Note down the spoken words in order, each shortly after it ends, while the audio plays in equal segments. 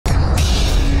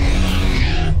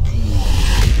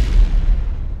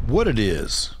what it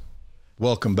is.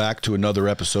 Welcome back to another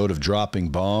episode of Dropping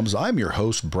Bombs. I'm your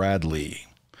host, Brad Lee.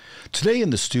 Today in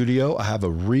the studio, I have a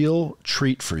real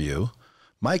treat for you,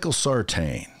 Michael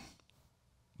Sartain.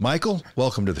 Michael,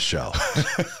 welcome to the show.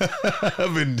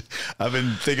 I've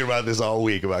been thinking about this all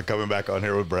week, about coming back on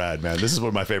here with Brad, man. This is one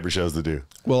of my favorite shows to do.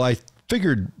 Well, I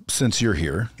figured since you're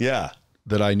here, yeah,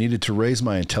 that I needed to raise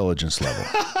my intelligence level,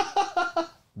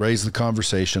 raise the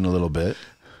conversation a little bit,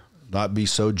 not be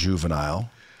so juvenile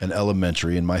and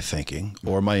elementary in my thinking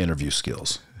or my interview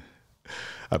skills.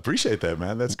 I appreciate that,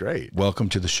 man. That's great. Welcome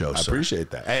to the show, sir. I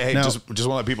appreciate that. Hey, now, just want to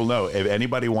let people know, if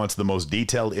anybody wants the most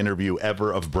detailed interview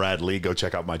ever of Brad Lee, go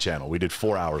check out my channel. We did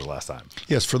 4 hours last time.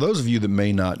 Yes, for those of you that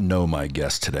may not know my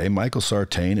guest today, Michael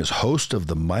Sartain is host of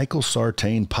the Michael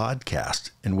Sartain podcast,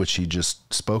 in which he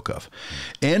just spoke of,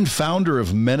 and founder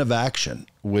of Men of Action,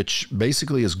 which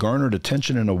basically has garnered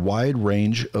attention in a wide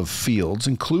range of fields,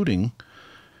 including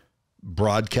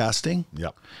broadcasting.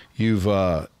 Yep. You've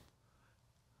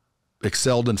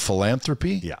excelled in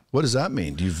philanthropy. Yeah. What does that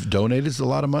mean? You've donated a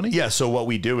lot of money? Yeah. So what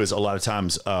we do is a lot of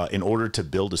times, in order to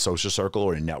build a social circle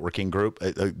or a networking group,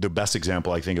 the best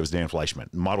example I think of is Dan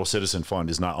Fleischman. Model Citizen Fund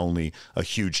is not only a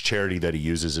huge charity that he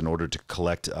uses in order to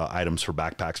collect items for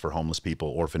backpacks for homeless people,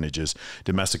 orphanages,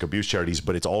 domestic abuse charities,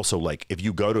 but it's also like, if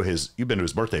you go to you've been to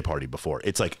his birthday party before,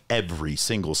 it's like every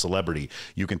single celebrity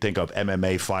you can think of,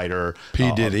 MMA fighter.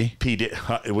 P. Diddy.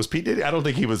 It was P. Diddy? I don't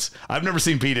think he was. I've never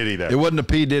seen P. Diddy there. It wasn't a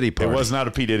P. Diddy party. It was not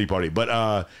a P. Diddy party,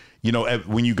 but you know,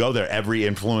 when you go there, every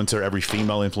influencer, every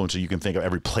female influencer you can think of,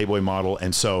 every Playboy model.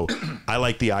 And so I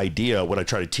like the idea. What I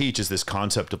try to teach is this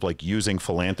concept of like using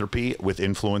philanthropy with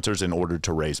influencers in order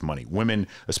to raise money. Women,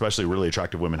 especially really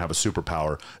attractive women, have a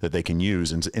superpower that they can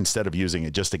use. And instead of using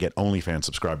it just to get OnlyFans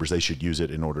subscribers, they should use it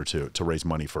in order to raise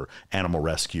money for animal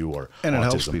rescue or And it autism.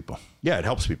 helps people. Yeah, it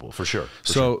helps people for sure.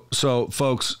 So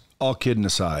folks, all kidding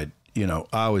aside, you know,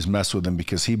 I always mess with him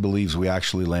because he believes we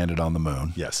actually landed on the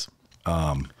moon. Yes.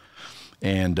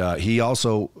 And he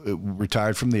also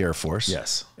retired from the Air Force.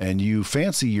 Yes. And you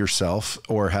fancy yourself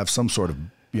or have some sort of,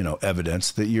 you know,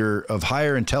 evidence that you're of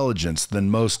higher intelligence than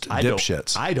most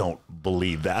dipshits. I don't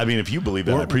believe that. I mean, if you believe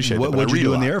that, I appreciate that. What would you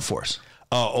do in the Air Force?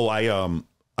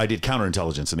 I did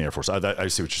counterintelligence in the Air Force. I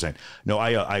see what you're saying. No,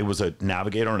 I was a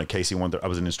navigator on a KC-130. I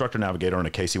was an instructor navigator on a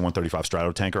KC-135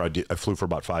 Stratotanker. I flew for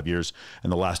about 5 years.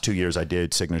 And the last 2 years I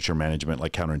did signature management,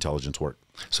 like counterintelligence work.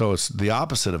 So it's the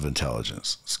opposite of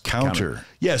intelligence. It's counter.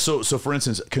 Yeah. So for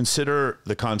instance, consider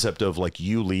the concept of like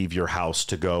you leave your house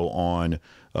to go on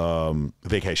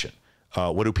vacation.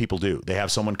 What do people do? They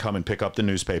have someone come and pick up the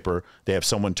newspaper. They have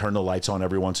someone turn the lights on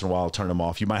every once in a while, turn them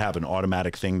off. You might have an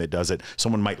automatic thing that does it.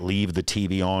 Someone might leave the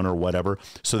TV on or whatever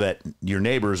so that your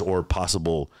neighbors or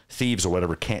possible thieves or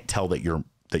whatever can't tell that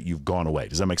you've gone away.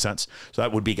 Does that make sense? So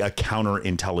that would be a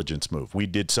counterintelligence move. We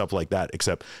did stuff like that,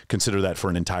 except consider that for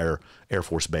an entire Air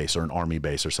Force base or an Army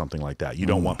base or something like that. You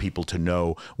don't want people to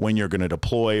know when you're going to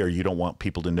deploy, or you don't want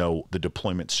people to know the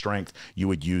deployment strength. You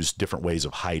would use different ways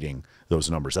of hiding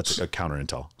those numbers. That's a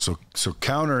counterintel. So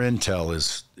counterintel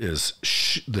is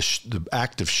the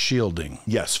act of shielding.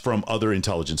 Yes, from other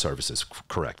intelligence services.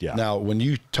 Correct. Yeah. Now, when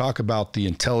you talk about the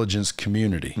intelligence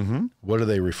community, what are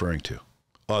they referring to?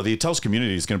 The intelligence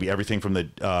community is going to be everything from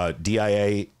the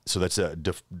DIA. So that's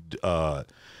the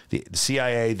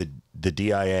CIA, the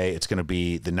DIA. It's going to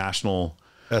be the National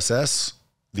SS.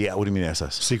 What do you mean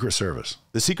SS? Secret Service.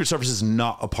 The Secret Service is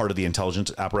not a part of the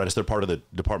intelligence apparatus. They're part of the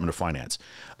Department of Finance.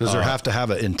 Does there have to have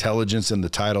an intelligence in the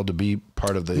title to be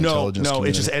part of the intelligence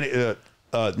community? It's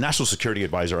just National Security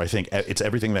Advisor. I think it's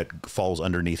everything that falls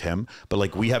underneath him. But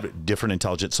like we have different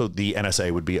intelligence. So the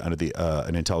NSA would be under the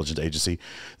an intelligence agency,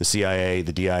 the CIA,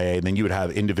 the DIA, and then you would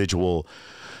have individual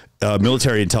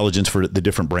military intelligence for the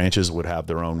different branches would have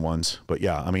their own ones. But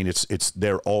yeah, I mean,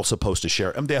 they're all supposed to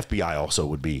share. The FBI also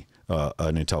would be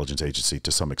an intelligence agency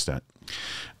to some extent.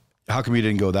 How come you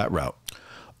didn't go that route?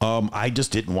 I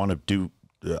just didn't want to do.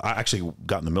 I actually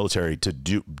got in the military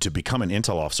to become an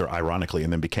intel officer, ironically,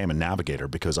 and then became a navigator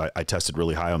because I tested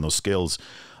really high on those skills.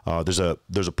 There's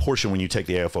a portion when you take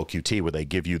the AFOQT where they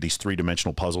give you these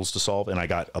 3-dimensional puzzles to solve, and I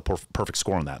got a perfect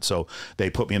score on that. So they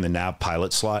put me in the nav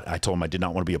pilot slot. I told them I did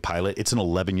not want to be a pilot. It's an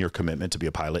 11-year commitment to be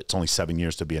a pilot. It's only 7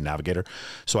 years to be a navigator.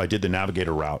 So I did the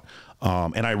navigator route.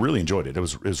 And I really enjoyed it. It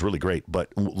was really great.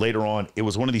 But later on, it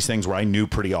was one of these things where I knew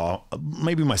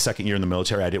maybe my second year in the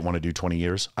military, I didn't want to do 20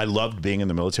 years. I loved being in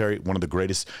the military. One of the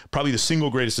greatest, probably the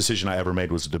single greatest decision I ever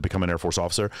made was to become an Air Force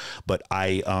officer. But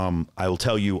I will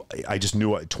tell you, I just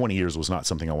knew 20 years was not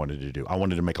something I wanted to do. I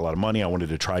wanted to make a lot of money. I wanted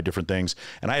to try different things.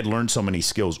 And I had learned so many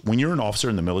skills. When you're an officer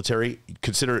in the military,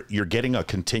 consider you're getting a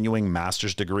continuing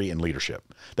master's degree in leadership.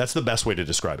 That's the best way to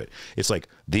describe it. It's like,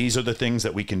 these are the things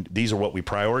that these are what we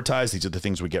prioritize. These are the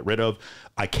things we get rid of.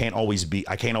 I can't always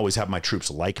have my troops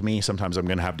like me. Sometimes I'm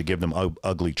going to have to give them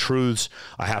ugly truths.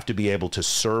 I have to be able to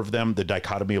serve them. The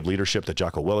dichotomy of leadership that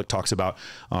Jocko Willink talks about.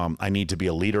 I need to be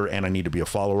a leader and I need to be a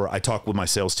follower. I talk with my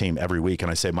sales team every week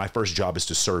and I say, my first job is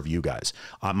to serve you guys.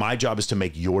 My job is to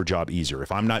make your job easier.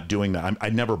 If I'm not doing that, I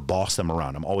never boss them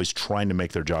around. I'm always trying to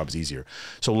make their jobs easier.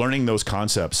 So learning those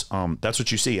concepts, that's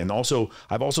what you see. And also,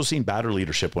 I've also seen badder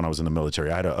leadership when I was in the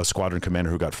military. I had a squadron commander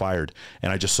who got fired,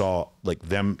 and I just saw like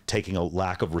them taking a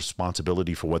lack of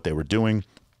responsibility for what they were doing.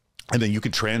 And then you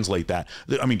can translate that.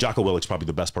 I mean, Jocko Willink's probably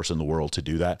the best person in the world to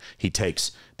do that. He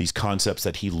takes these concepts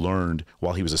that he learned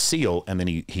while he was a SEAL, and then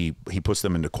he puts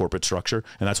them into corporate structure.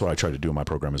 And that's what I try to do in my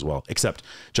program as well. Except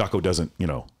Jocko doesn't,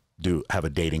 have a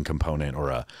dating component or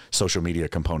a social media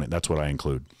component. That's what I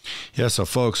include. Yeah. So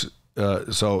folks,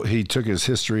 so he took his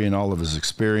history and all of his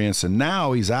experience, and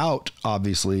now he's out,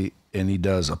 obviously, and he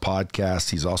does a podcast.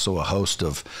 He's also a host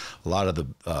of a lot of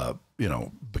the,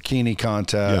 bikini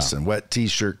contests and wet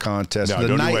t-shirt contests. No, the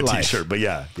don't do nightlife. wet t-shirt, but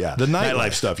yeah. The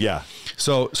nightlife stuff. Yeah.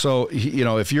 So,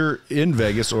 if you're in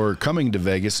Vegas or coming to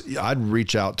Vegas, I'd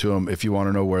reach out to him if you want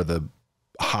to know where the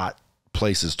hot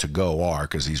places to go are,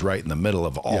 because he's right in the middle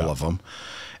of all of them.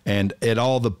 And at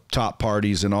all the top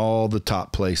parties and all the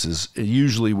top places,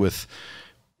 usually with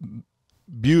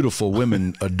beautiful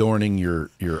women adorning your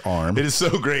arm. It is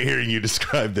so great hearing you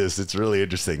describe this. It's really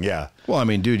interesting. Yeah. Well, I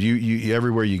mean, dude, you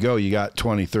everywhere you go, you got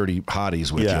 20, 30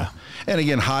 hotties with you. And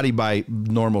again, hottie by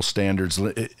normal standards.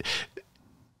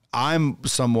 I'm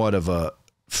somewhat of a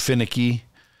finicky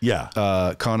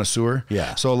connoisseur.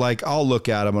 Yeah. So like, I'll look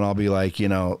at them and I'll be like,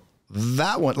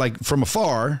 that one, like from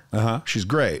afar, she's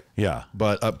great. Yeah.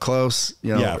 But up close,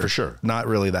 for sure, not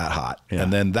really that hot. Yeah.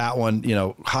 And then that one,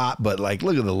 hot, but like,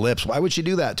 look at the lips. Why would she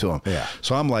do that to him? Yeah.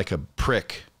 So I'm like a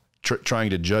prick trying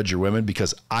to judge your women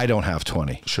because I don't have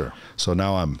 20. Sure. So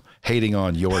now I'm hating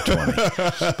on your 20.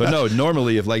 But no,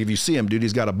 normally if you see him, dude,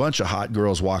 he's got a bunch of hot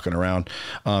girls walking around.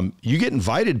 You get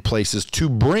invited places to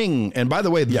bring, and by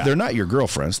the way, they're not your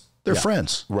girlfriends. They're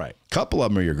friends. Right. A couple of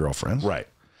them are your girlfriends. Right.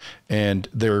 And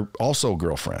they're also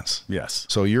girlfriends. Yes.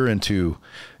 So you're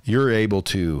able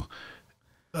to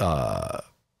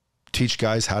teach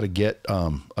guys how to get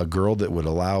a girl that would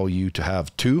allow you to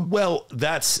have two. Well,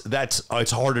 that's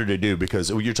it's harder to do because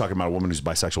you're talking about a woman who's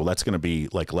bisexual. That's going to be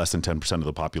like less than 10% of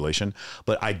the population.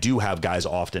 But I do have guys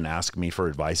often ask me for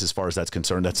advice as far as that's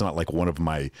concerned. That's not like one of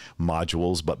my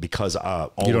modules, but because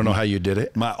you don't know how you did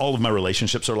it. All of my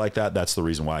relationships are like that. That's the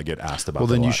reason why I get asked about. Well,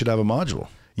 then you should have a module.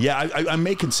 Yeah, I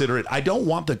may consider it. I don't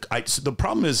want the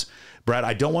problem is, Brad,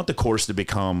 I don't want the course to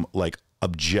become like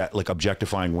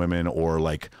objectifying women or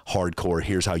like hardcore.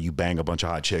 Here's how you bang a bunch of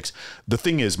hot chicks. The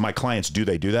thing is, my clients, do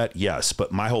they do that? Yes.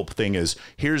 But my whole thing is,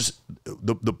 here's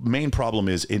the main problem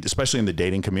is, especially in the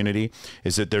dating community,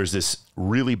 is that there's this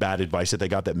really bad advice that they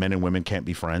got that men and women can't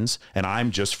be friends. And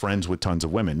I'm just friends with tons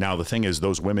of women. Now, the thing is,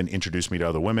 those women introduce me to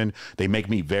other women. They make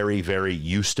me very, very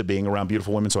used to being around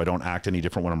beautiful women, so I don't act any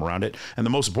different when I'm around it. And the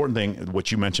most important thing,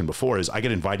 what you mentioned before, is I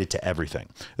get invited to everything.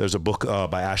 There's a book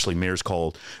by Ashley Mears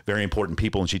called Very Important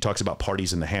People, and she talks about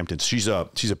parties in the Hamptons. She's a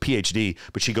PhD,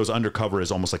 but she goes undercover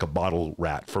as almost like a bottle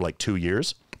rat for like 2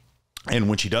 years. And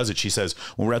when she does it, she says,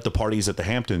 when we're at the parties at the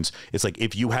Hamptons, it's like,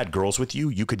 if you had girls with you,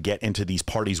 you could get into these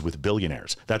parties with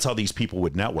billionaires. That's how these people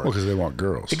would network. Well, because they want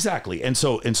girls. Exactly. And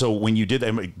so when you did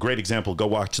that, a great example, go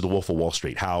watch The Wolf of Wall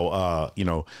Street, how,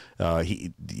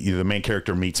 the main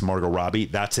character meets Margot Robbie.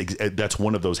 That's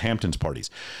one of those Hamptons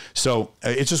parties. So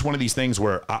it's just one of these things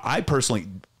where I personally,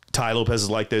 Ty Lopez is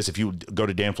like this. If you go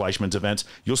to Dan Fleischman's events,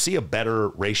 you'll see a better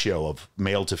ratio of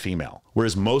male to female.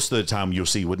 Whereas most of the time you'll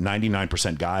see with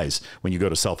 99% guys when you go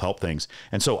to self-help things.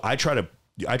 And so I try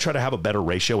to have a better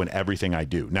ratio in everything I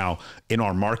do. Now, in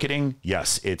our marketing,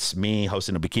 yes, it's me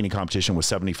hosting a bikini competition with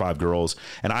 75 girls.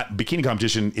 And bikini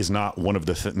competition is not one of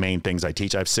the main things I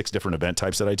teach. I have 6 different event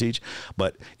types that I teach.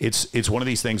 But it's one of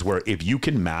these things where if you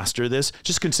can master this,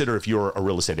 just consider if you're a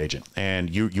real estate agent and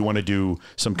you want to do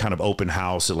some kind of open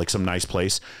house at like some nice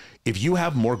place. If you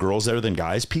have more girls there than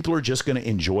guys, people are just going to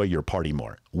enjoy your party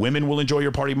more. Women will enjoy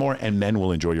your party more, and men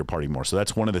will enjoy your party more. So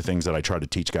that's one of the things that I try to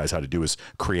teach guys how to do, is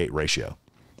create ratio.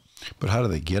 But how do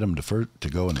they get them to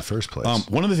go in the first place?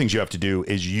 One of the things you have to do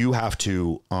is you have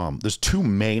to, there's two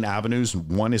main avenues.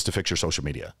 One is to fix your social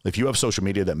media. If you have social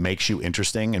media that makes you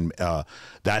interesting, and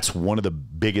that's one of the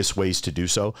biggest ways to do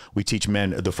so. We teach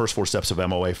men the first 4 steps of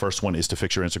MOA. First one is to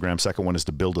fix your Instagram. Second one is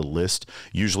to build a list,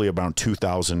 usually around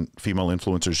 2,000 female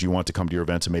influencers you want to come to your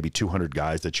events, and maybe 200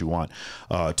 guys that you want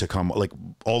to come, like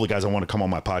all the guys I want to come on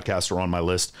my podcast are on my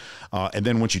list. And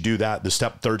then once you do that, the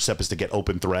third step is to get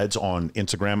open threads on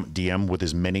Instagram, DM with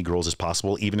as many girls as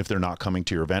possible, even if they're not coming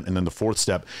to your event. And then the fourth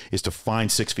step is to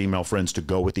find 6 female friends to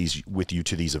go with you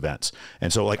to these events.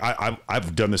 And so, like,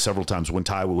 I've done this several times. When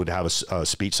Ty would have a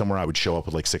speech somewhere, I would show up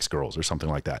with like 6 girls or something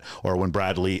like that. Or when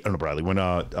Dan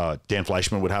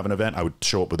Fleischman would have an event, I would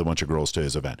show up with a bunch of girls to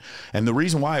his event. And the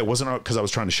reason why, it wasn't because I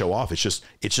was trying to show off. It's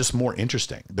just more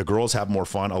interesting. The girls have more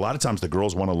fun. A lot of times the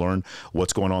girls want to learn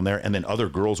what's going on there, and then other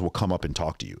girls will come up and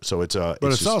talk to you. So it's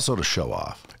it's also to show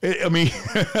off. It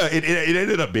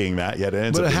ended up being that. Yeah,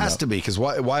 it has to be, because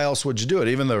why else would you do it?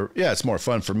 Even though, yeah, it's more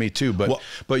fun for me too.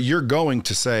 But you're going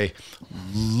to say,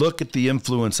 look at the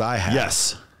influence I have.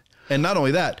 Yes. And not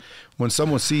only that, when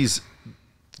someone sees,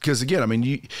 because again, I mean,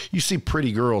 you see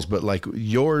pretty girls, but like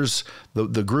yours,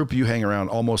 the group you hang around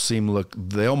almost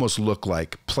look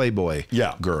like Playboy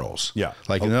girls. Yeah.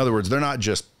 Like, in other words, they're not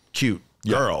just cute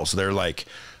girls. They're like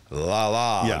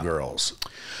girls.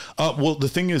 Well, the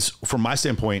thing is, from my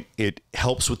standpoint, it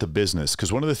helps with the business,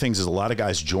 because one of the things is a lot of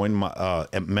guys join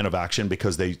Men of Action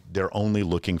because they're only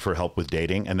looking for help with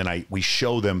dating, and then we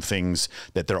show them things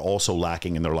that they're also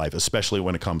lacking in their life, especially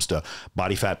when it comes to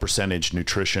body fat percentage,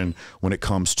 nutrition, when it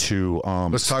comes to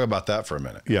let's talk about that for a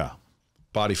minute. Yeah,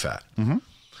 body fat.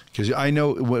 Because I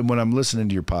know when I'm listening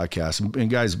to your podcast, and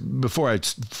guys, before I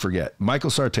forget, Michael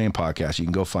Sartain podcast, you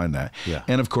can go find that. Yeah.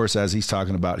 And of course, as he's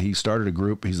talking about, he started a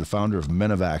group. He's the founder of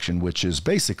Men of Action, which is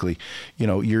basically,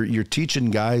 you're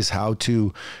teaching guys how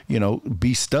to,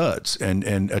 be studs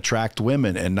and attract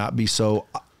women and not be so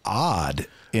odd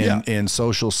in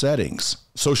social settings.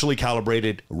 Socially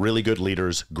calibrated, really good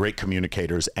leaders, great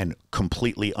communicators, and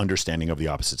completely understanding of the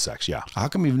opposite sex. Yeah. How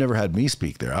come you've never had me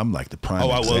speak there? I'm like the prime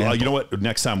example. Well, you know what?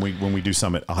 Next time when we do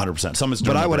Summit, 100%. Summit's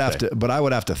during But I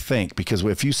would have to think, because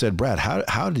if you said, Brad,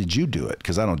 how did you do it?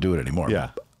 Because I don't do it anymore. Yeah.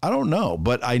 I don't know,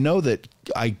 but I know that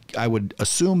I would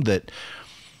assume that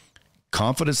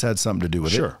confidence had something to do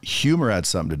with it. Humor had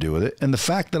something to do with it. And the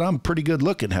fact that I'm pretty good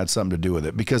looking had something to do with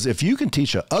it. Because if you can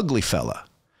teach an ugly fella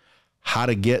how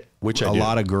to get a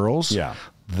lot of girls,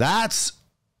 that's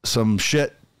some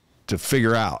shit to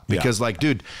figure out. Because like,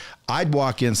 dude, I'd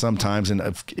walk in sometimes and,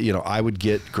 I would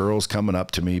get girls coming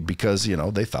up to me because,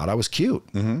 they thought I was cute.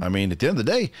 I mean, at the end of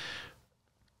the day,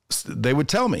 they would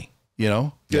tell me,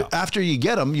 after you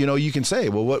get them, you can say,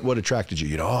 well, what attracted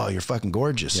you? Oh, you're fucking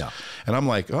gorgeous. Yeah. And I'm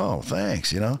like, oh,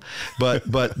 thanks.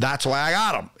 But that's why I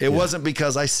got them. It wasn't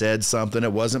because I said something.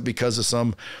 It wasn't because of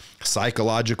some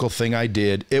psychological thing I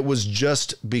did. It was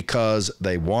just because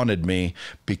they wanted me,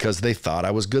 because they thought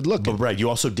I was good looking. But Brad, you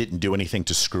also didn't do anything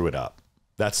to screw it up.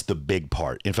 That's the big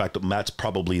part. In fact, that's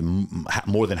probably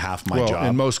more than half my job.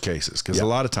 In most cases, because a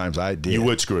lot of times I did. You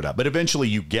would screw it up. But eventually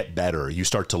you get better. You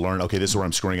start to learn, okay, this is where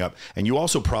I'm screwing up. And you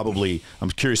also probably, I'm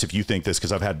curious if you think this,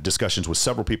 because I've had discussions with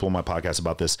several people on my podcast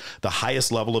about this. The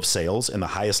highest level of sales and the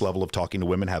highest level of talking to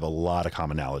women have a lot of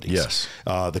commonalities. Yes.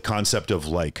 The concept of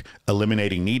like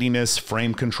eliminating neediness,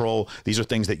 frame control. These are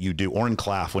things that you do. Orrin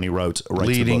Claff, when he writes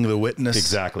Leading the Witness.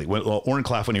 Exactly. Orrin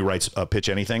Claff, when he writes Pitch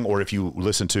Anything, or if you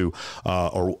listen to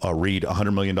or read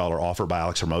 $100 Million Offer by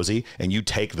Alex Hormozi, and you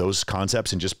take those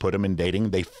concepts and just put them in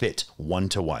dating, they fit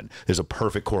 1-to-1. There's a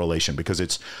perfect correlation, because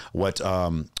it's what's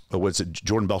it,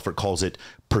 Jordan Belfort calls it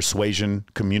persuasion,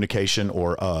 communication,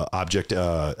 or object.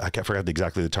 I forgot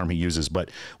exactly the term he uses,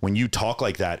 but when you talk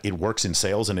like that, it works in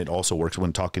sales, and it also works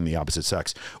when talking the opposite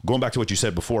sex. Going back to what you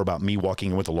said before about me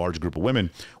walking in with a large group of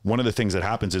women, one of the things that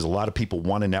happens is a lot of people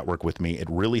want to network with me. It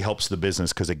really helps the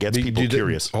business because it gets people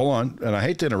curious. Hold on, and I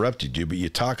hate to interrupt you, dude, but you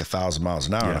talk 1,000 miles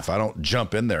an hour, and if I don't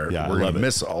jump in there, we're going to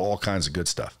miss all kinds of good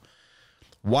stuff.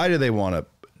 Why do they want to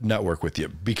network with you?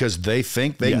 Because they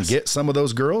think they can get some of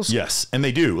those girls? Yes, and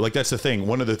they do. Like, that's the thing.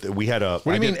 One of the we had a What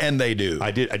do you mean and they do?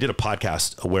 I did a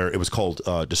podcast where it was called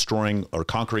Destroying or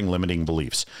Conquering Limiting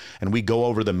Beliefs. And we go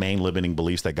over the main limiting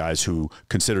beliefs that guys who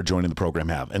consider joining the program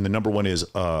have. And the number one is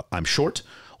I'm short,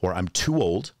 or I'm too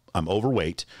old, I'm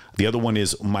overweight. The other one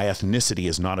is my ethnicity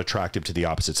is not attractive to the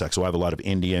opposite sex. So I have a lot of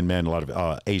Indian men, a lot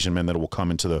of Asian men that will come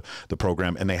into the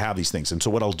program, and they have these things. And so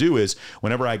what I'll do is,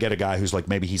 whenever I get a guy who's like,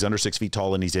 maybe he's under 6 feet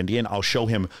tall and he's Indian, I'll show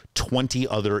him 20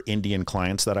 other Indian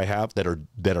clients that I have that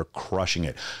are crushing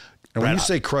it. And when you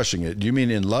say crushing it, do you mean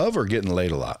in love or getting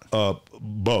laid a lot?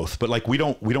 Both, but like we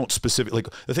don't specifically,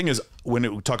 like the thing is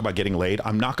when we talk about getting laid,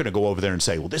 I'm not going to go over there and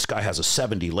say, well, this guy has a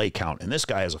 70 lay count and this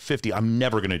guy has a 50. I'm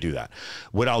never going to do that.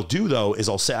 What I'll do though is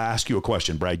ask you a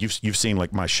question, Brad. You've seen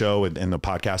like my show and the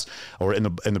podcast or in the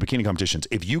bikini competitions.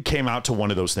 If you came out to one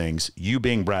of those things, you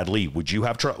being Brad Lee, would you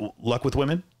have luck with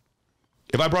women?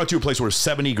 If I brought you to a place where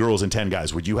 70 girls and 10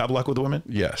 guys, would you have luck with women?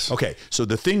 Yes. Okay. So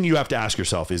the thing you have to ask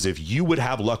yourself is if you would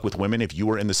have luck with women, if you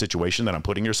were in the situation that I'm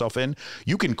putting yourself in,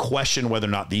 you can question whether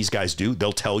or not these guys do.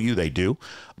 They'll tell you they do.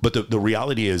 But the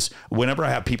reality is whenever I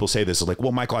have people say this, it's like,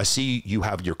 well, Michael, I see you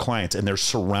have your clients and they're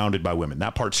surrounded by women.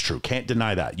 That part's true. Can't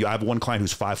deny that. I have one client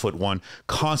who's 5'1",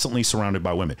 constantly surrounded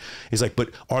by women. He's like,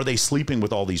 but are they sleeping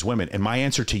with all these women? And my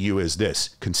answer to you is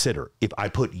this: consider, if I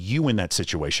put you in that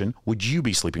situation, would you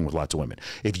be sleeping with lots of women?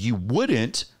 If you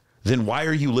wouldn't, then why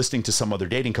are you listening to some other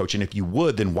dating coach? And if you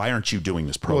would, then why aren't you doing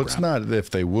this program? Well, it's not if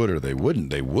they would or they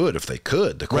wouldn't. They would if they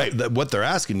could. What they're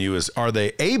asking you is, are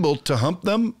they able to hump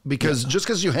them? Because just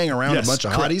because you hang around a bunch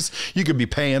of hotties, you could be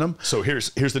paying them. So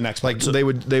here's the next part.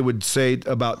 Like they would say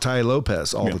about Tai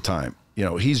Lopez all the time. You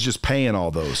know, he's just paying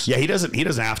all those. Yeah, he doesn't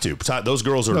have to. Those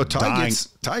girls are dying.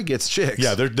 Tai gets chicks.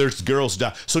 Yeah, there's girls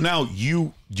die. So now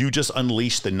you just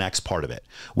unleash the next part of it,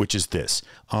 which is this.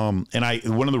 And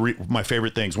one of my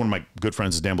favorite things, one of my good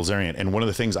friends is Dan Bilzerian, and one of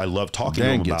the things I love talking to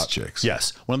him about chicks.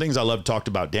 Yes, one of the things I love talked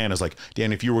about Dan is like,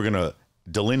 Dan, if you were gonna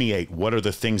delineate what are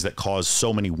the things that cause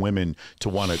so many women to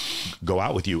want to go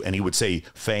out with you, and he would say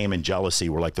fame and jealousy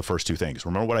were like the first two things.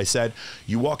 Remember what I said?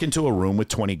 You walk into a room with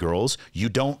 20 girls, you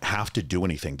don't have to do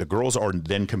anything. The girls are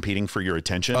then competing for your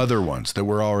attention. Other ones that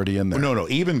were already in there. No,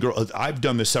 even girls. I've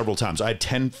done this several times. I had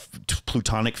 10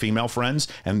 plutonic female friends,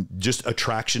 and just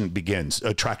attraction begins.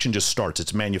 Attraction just starts.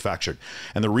 It's manufactured.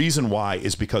 And the reason why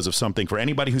is because of something. For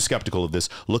anybody who's skeptical of this,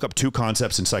 look up two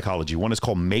concepts in psychology. One is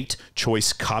called mate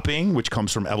choice copying, which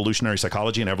comes from evolutionary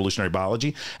psychology and evolutionary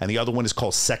biology. And the other one is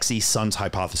called sexy sons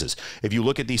hypothesis. If you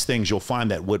look at these things, you'll find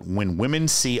that when women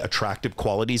see attractive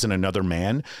qualities in another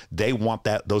man, they want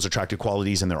those attractive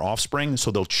qualities in their offspring. So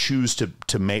they'll choose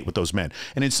to mate with those men.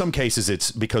 And in some cases,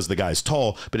 it's because the guy's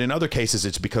tall, but in other cases,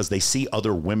 it's because they see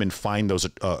other women find those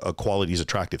qualities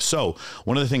attractive. So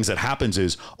one of the things that happens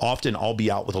is often I'll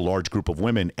be out with a large group of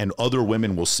women and other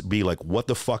women will be like, what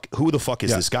the fuck? Who the fuck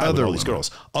is this guy with all these girls?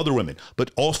 Other women.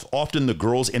 But often the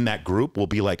girls in that group will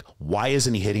be like, why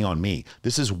isn't he hitting on me?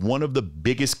 This is one of the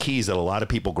biggest keys that a lot of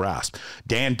people grasp.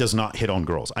 Dan does not hit on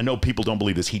girls. I know people don't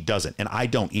believe this. He doesn't. And I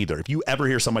don't either. If you ever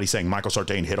hear somebody saying Michael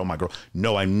Sartain hit on my girl,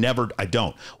 no, I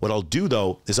don't. What I'll do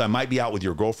though, is I might be out with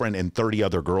your girlfriend and 30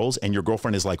 other girls, and your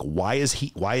girlfriend is like, why is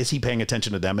he paying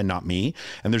attention to them and not me?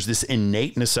 And there's this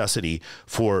innate necessity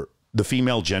for the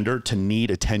female gender to need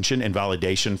attention and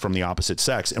validation from the opposite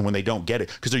sex. And when they don't get it,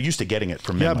 because they're used to getting it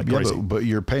from men like crazy. But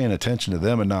you're paying attention to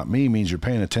them and not me means you're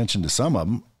paying attention to some of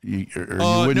them.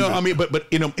 No, I mean, but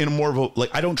in a more of a,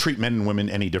 like, I don't treat men and women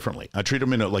any differently. I treat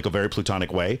them in a very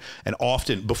platonic way. And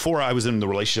often, before I was in the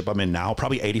relationship I'm in now,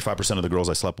 probably 85% of the girls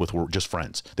I slept with were just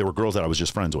friends. They were girls that I was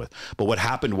just friends with. But what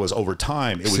happened was over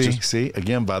time, it was see,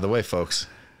 again, by the way, folks,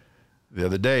 the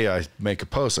other day I make a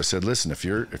post. I said, listen, if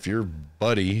you're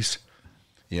buddies,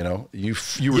 you know, we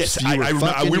were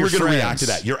going to react to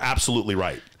that. You're absolutely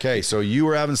right. Okay, so you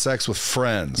were having sex with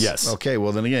friends. Yes. Okay,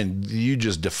 well then again, you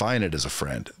just define it as a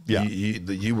friend. Yeah.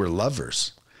 You were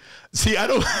lovers. See, I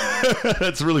don't.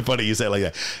 That's really funny you say it like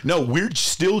that. No, we're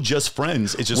still just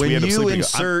friends. It's just when we end up sleeping. You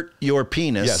insert your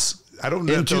penis. Yes, I don't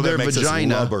know into their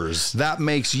vagina. Lovers. That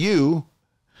makes you.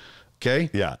 Okay.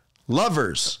 Yeah.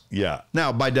 Lovers. Yeah.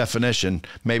 Now, by definition,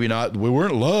 maybe not. We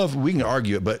weren't love. We can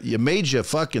argue it, but you made you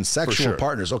fucking sexual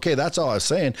partners. Okay, that's all I was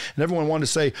saying. And everyone wanted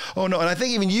to say, "Oh no!" And I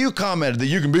think even you commented that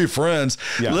you can be friends.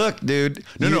 Yeah. Look, dude.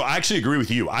 No, I actually agree with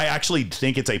you. I actually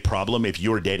think it's a problem if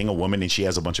you're dating a woman and she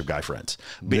has a bunch of guy friends.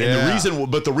 Yeah. And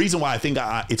the reason why I think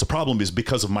it's a problem is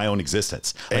because of my own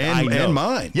existence, and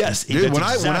mine. Yes, dude. When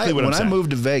I moved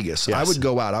to Vegas, I would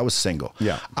go out. I was single.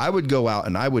 Yeah, I would go out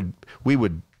and we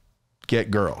would get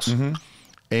girls. Mm-hmm.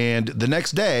 And the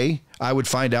next day I would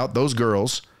find out those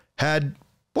girls had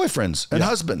boyfriends and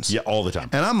husbands. Yeah, all the time.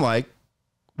 And I'm like,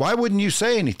 why wouldn't you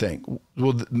say anything?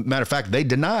 Well, matter of fact, they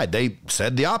denied. They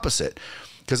said the opposite.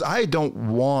 Because I don't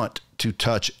want to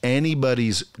touch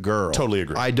anybody's girl. Totally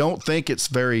agree. I don't think it's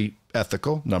very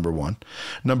ethical, number one.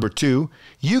 Number two,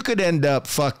 you could end up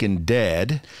fucking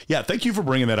dead. Yeah, thank you for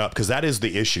bringing that up, because that is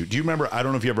the issue. Do you remember, I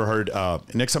don't know if you ever heard,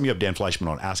 next time you have Dan Fleischman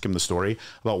on, ask him the story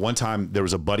about one time there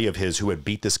was a buddy of his who had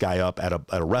beat this guy up at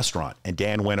a restaurant, and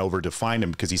Dan went over to find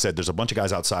him because he said, there's a bunch of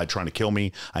guys outside trying to kill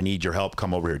me. I need your help.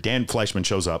 Come over here. Dan Fleischman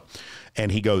shows up. And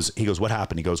he goes, what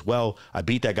happened? He goes, well, I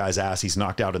beat that guy's ass. He's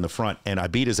knocked out in the front, and I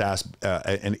beat his ass.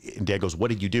 And Dan goes, what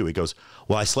did you do? He goes,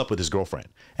 well, I slept with his girlfriend.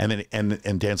 And then,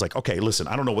 and Dan's like, okay, listen,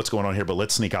 I don't know what's going on here, but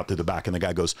let's sneak out through the back. And the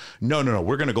guy goes, no,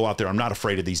 we're going to go out there. I'm not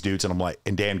afraid of these dudes. And I'm like,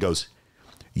 and Dan goes,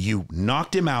 you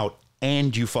knocked him out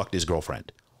and you fucked his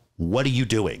girlfriend. What are you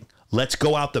doing? Let's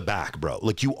go out the back, bro.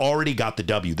 Like, you already got the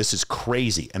W. This is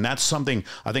crazy. And that's something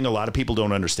I think a lot of people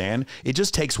don't understand. It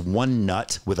just takes one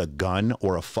nut with a gun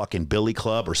or a fucking billy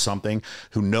club or something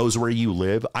who knows where you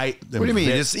live. What do you mean?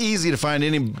 It's easy to find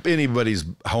anybody's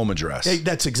home address. Hey,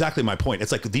 that's exactly my point.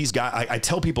 It's like these guys, I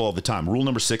tell people all the time, rule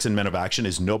number 6 in Men of Action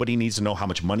is nobody needs to know how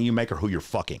much money you make or who you're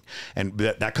fucking. And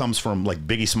that comes from like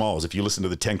Biggie Smalls. If you listen to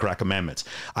the 10 Crack Commandments,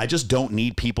 I just don't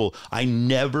need people. I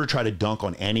never try to dunk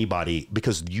on anybody,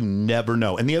 because you never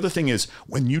know. And the other thing is,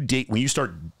 when you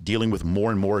start dealing with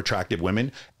more and more attractive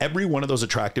women, every one of those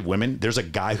attractive women, there's a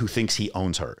guy who thinks he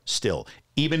owns her still,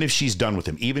 even if she's done with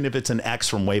him, even if it's an ex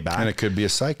from way back. And it could be a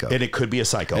psycho.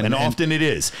 And often it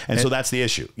is. And so that's the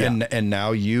issue. Yeah. And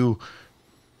now you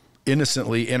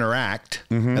innocently interact,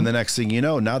 and the next thing you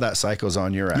know, now that psycho's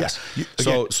on your ass. Yeah.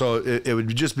 So it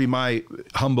would just be my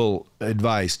humble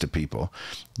advice to people: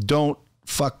 don't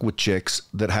fuck with chicks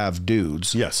that have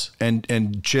dudes. Yes.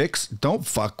 And chicks, don't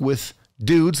fuck with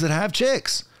dudes that have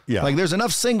chicks. Yeah. Like, there's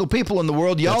enough single people in the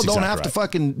world. Y'all don't have to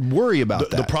fucking worry about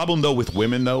that. The problem, though, with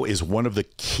women, though, is one of the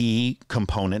key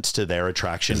components to their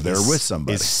attraction is they're with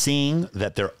somebody. Is seeing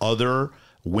that their other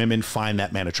women find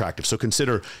that man attractive. So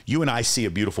consider, you and I see a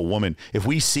beautiful woman. If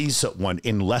we see someone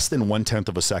in less than 1/10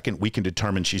 of a second, we can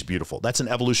determine she's beautiful. That's an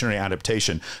evolutionary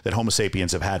adaptation that Homo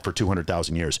sapiens have had for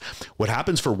 200,000 years. What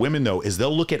happens for women, though, is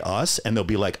they'll look at us and they'll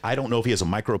be like, I don't know if he has a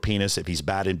micro penis, if he's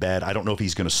bad in bed. I don't know if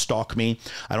he's going to stalk me.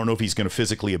 I don't know if he's going to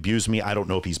physically abuse me. I don't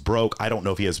know if he's broke. I don't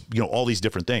know if he has, all these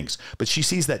different things. But she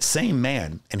sees that same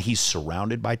man and he's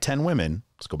surrounded by 10 women.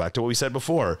 Let's go back to what we said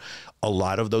before. A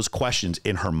lot of those questions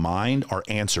in her mind are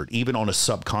answered. Even on a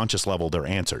subconscious level, they're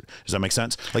answered. Does that make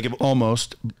sense? Like,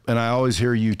 almost. And I always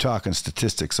hear you talking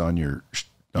statistics on your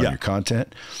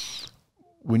content.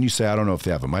 When you say, I don't know if they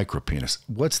have a micro penis,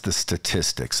 what's the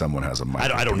statistic someone has a micro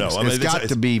penis? I don't know. I mean, it's got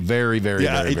to be very, very,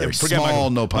 very small,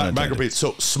 no pun intended.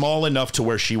 So small enough to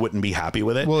where she wouldn't be happy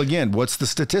with it? Well, again, what's the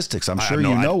statistics? I'm sure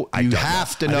you know. You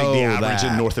have to know. I think the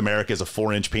average in North America is a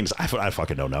 4-inch penis. I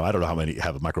fucking don't know. I don't know how many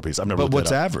have a micro penis. I've never looked it up.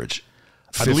 But what's average?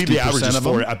 I believe the average is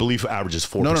 4. I believe average is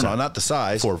 4%. No, not the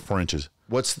size. 4 inches.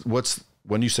 What's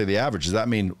when you say the average, does that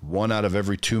mean 1 out of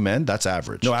every 2 men? That's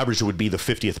average. No, average would be the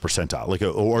 50th percentile. Like,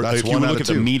 or if you look at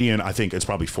the median, I think it's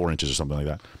probably 4 inches or something like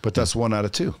that. But that's 1 out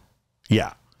of 2.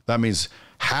 Yeah. That means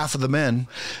half of the men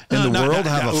in the world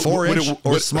have a 4-inch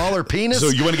or smaller penis. So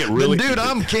you want to get really, dude,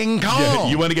 I'm King Kong. Yeah,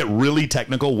 you want to get really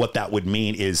technical. What that would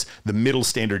mean is the middle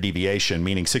standard deviation,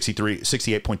 meaning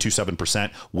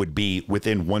 68.27% would be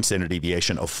within one standard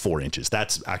deviation of 4 inches.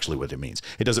 That's actually what it means.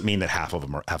 It doesn't mean that half of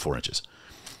them have 4 inches.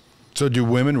 So do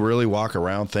women really walk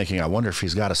around thinking, I wonder if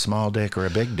he's got a small dick or a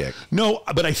big dick? No,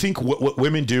 but I think what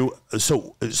women do,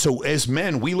 so as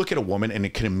men, we look at a woman and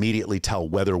it can immediately tell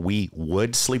whether we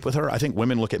would sleep with her. I think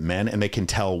women look at men and they can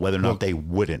tell whether or not they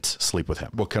wouldn't sleep with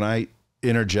him. Well, can I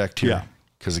interject here? Yeah.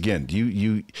 Because again,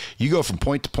 you go from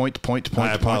point to point to point to point.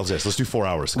 I apologize. Let's do 4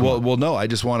 hours. Well, no, I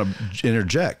just want to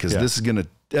interject because this is going to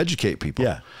educate people.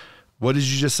 Yeah. What did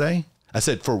you just say? I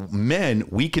said, for men,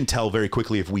 we can tell very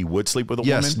quickly if we would sleep with a woman.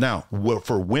 Yes, now.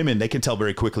 For women, they can tell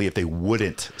very quickly if they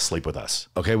wouldn't sleep with us.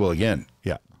 Okay, well, again,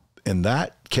 in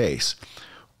that case,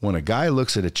 when a guy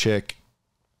looks at a chick,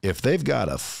 if they've got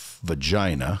a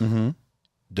vagina,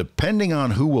 depending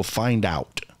on who will find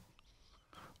out,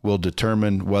 will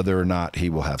determine whether or not he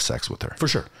will have sex with her. For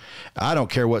sure. I don't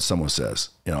care what someone says.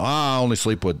 I only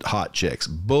sleep with hot chicks.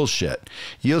 Bullshit.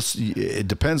 It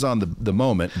depends on the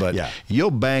moment, but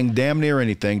you'll bang damn near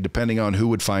anything depending on who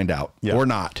would find out or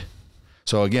not.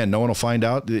 So again, no one will find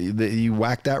out. You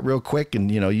whack that real quick, and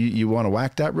you want to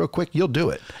whack that real quick, you'll do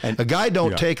it. And a guy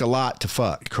don't take a lot to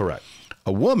fuck. Correct.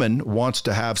 A woman wants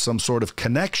to have some sort of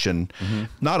connection.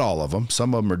 Not all of them.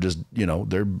 Some of them are just,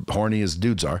 they're horny as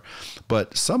dudes are.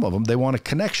 But some of them, they want a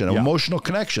connection, an emotional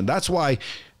connection. That's why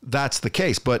that's the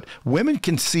case. But women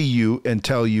can see you and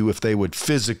tell you if they would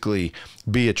physically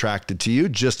be attracted to you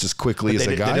just as quickly as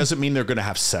a guy. That doesn't mean they're going to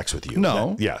have sex with you.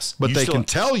 No. Yes. But they can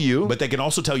tell you. But they can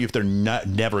also tell you if they're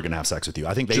never going to have sex with you.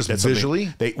 I think just visually?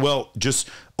 Just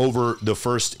over the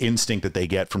first instinct that they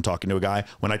get from talking to a guy.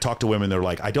 When I talk to women, they're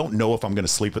like, I don't know if I'm going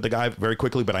to sleep with the guy very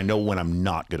quickly, but I know when I'm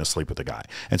not going to sleep with the guy.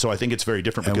 And so I think it's very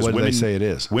different because what do they say it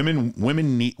is? Women,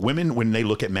 when they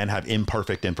look at men, have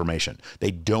imperfect information. They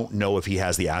don't know if he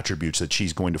has the attributes that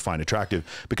she's going to find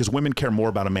attractive, because women care more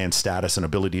about a man's status and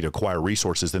ability to acquire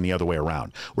resources than the other way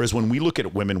around. Whereas when we look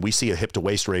at women, we see a hip to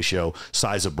waist ratio,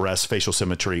 size of breasts, facial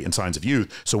symmetry, and signs of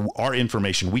youth. So our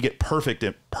information, we get perfect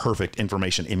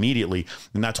information immediately.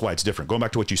 And that's why it's different. Going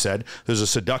back to what you said, there's a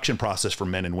seduction process for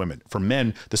men and women. For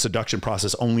men, the seduction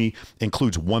process only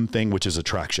includes one thing, which is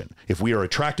attraction. If we are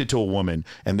attracted to a woman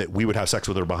and that we would have sex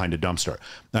with her behind a dumpster.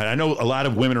 And I know a lot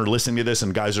of women are listening to this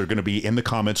and guys are going to be in the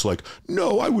comments like,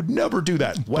 no, I would never do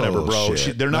that. Whatever, bro.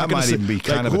 They're not going to be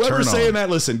kind of whoever's saying that,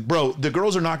 listen, bro, the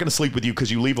girls are not going to sleep with you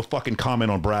because you leave a fucking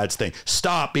comment on Brad's thing.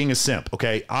 Stop being a simp.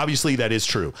 Okay. Obviously that is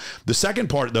true. The second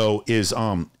part though is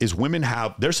women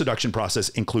have their seduction process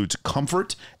includes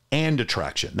comfort and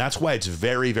attraction. That's why it's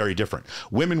very, very different.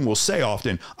 Women will say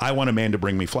often, I want a man to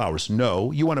bring me flowers.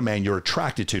 No, you want a man you're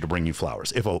attracted to bring you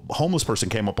flowers. If a homeless person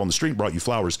came up on the street and brought you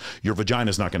flowers, your vagina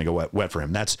is not going to go wet for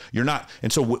him. You're not.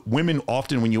 And so women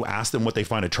often, when you ask them what they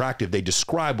find attractive, they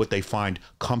describe what they find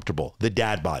comfortable. The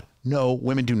dad bod. No,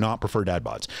 women do not prefer dad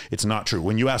bods. It's not true.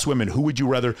 When you ask women, who would you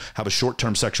rather have a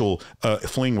short-term sexual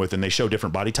fling with, and they show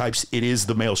different body types, it is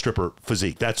the male stripper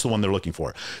physique. That's the one they're looking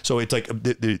for. So it's like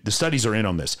the studies are in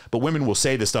on this, but women will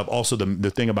say this stuff. Also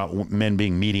the thing about men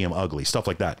being medium ugly, stuff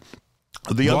like that.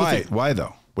 Why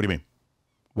though? What do you mean?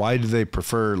 Why do they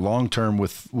prefer long-term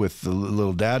with the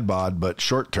little dad bod, but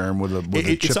short-term with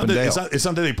a chip and dale? It's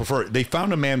not that they prefer it. They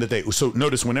found a man that so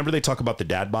notice whenever they talk about the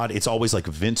dad bod, it's always like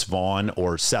Vince Vaughn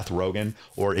or Seth Rogen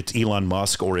or it's Elon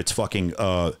Musk or it's fucking,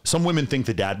 some women think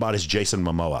the dad bod is Jason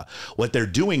Momoa. What they're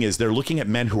doing is they're looking at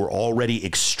men who are already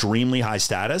extremely high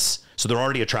status. So they're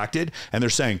already attracted and they're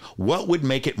saying, what would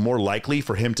make it more likely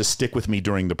for him to stick with me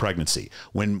during the pregnancy?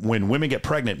 When women get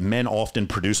pregnant, men often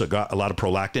produce a lot of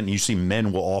prolactin, and you see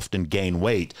men will often gain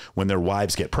weight when their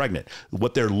wives get pregnant.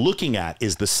 What they're looking at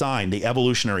is the sign, the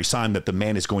evolutionary sign that the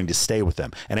man is going to stay with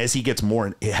them. And as he gets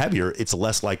more heavier, it's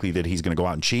less likely that he's going to go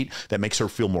out and cheat. That makes her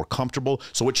feel more comfortable.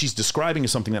 So what she's describing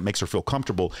is something that makes her feel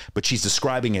comfortable, but she's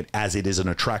describing it as it is an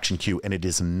attraction cue, and it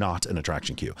is not an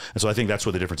attraction cue. And so I think that's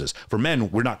what the difference is. For men,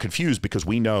 we're not confused because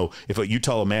we know if you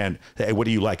tell a man, hey, what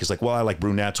do you like? It's like, well, I like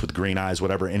brunettes with green eyes,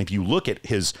 whatever. And if you look at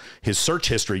his search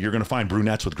history, you're going to find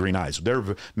brunettes with green eyes.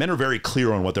 Men are very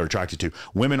clear on what they're attracted to.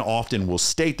 Women often will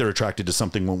state they're attracted to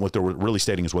something when what they're really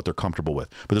stating is what they're comfortable with.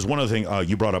 But there's one other thing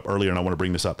you brought up earlier, and I want to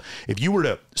bring this up. If you were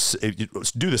to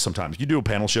do this sometimes, you do a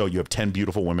panel show, you have 10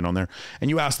 beautiful women on there, and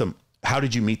you ask them, how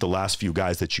did you meet the last few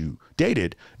guys that you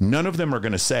dated? None of them are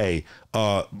going to say,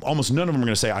 almost none of them are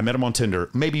going to say, I met him on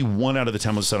Tinder. Maybe one out of the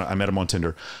 10 will say, I met him on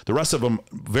Tinder. The rest of them,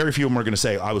 very few of them are going to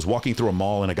say, I was walking through a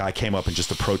mall and a guy came up and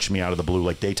just approached me out of the blue,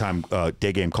 like day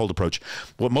game cold approach.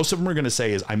 What most of them are going to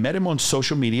say is, I met him on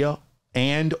social media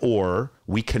and or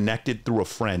we connected through a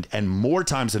friend, and more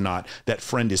times than not, that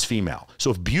friend is female.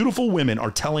 So if beautiful women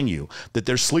are telling you that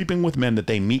they're sleeping with men that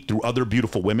they meet through other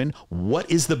beautiful women, what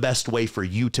is the best way for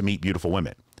you to meet beautiful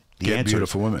women? The answer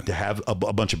beautiful women. To have a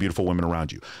bunch of beautiful women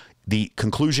around you. The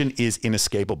conclusion is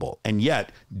inescapable. And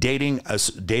yet dating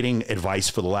advice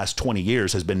for the last 20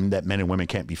 years has been that men and women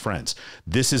can't be friends.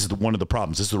 This is one of the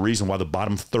problems. This is the reason why the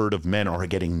bottom third of men are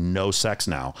getting no sex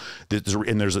now.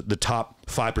 And there's the top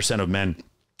 5% of men,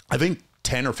 I think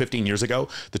 10 or 15 years ago,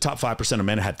 the top 5% of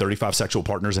men had 35 sexual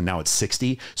partners, and now it's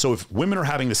 60. So if women are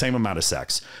having the same amount of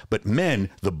sex, but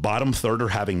men, the bottom third are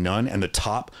having none, and the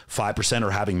top 5% are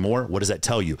having more, what does that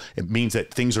tell you? It means that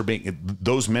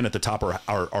those men at the top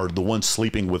are the ones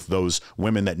sleeping with those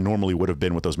women that normally would have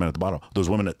been with those men at the bottom, those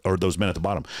men at the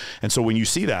bottom. And so when you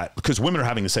see that, because women are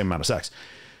having the same amount of sex,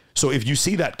 so if you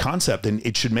see that concept, then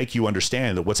it should make you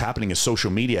understand that what's happening is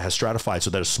social media has stratified so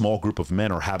that a small group of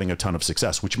men are having a ton of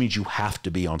success, which means you have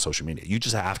to be on social media. You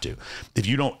just have to. If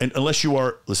you don't, unless you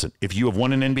are, listen, if you have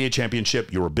won an NBA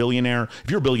championship, you're a billionaire.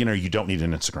 If you're a billionaire, you don't need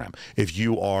an Instagram. If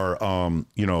you are,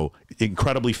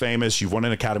 incredibly famous, you've won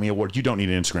an Academy Award, you don't need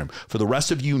an Instagram. For the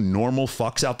rest of you normal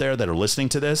fucks out there that are listening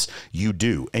to this, you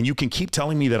do. And you can keep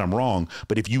telling me that I'm wrong,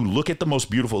 but if you look at the most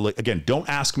beautiful, again, don't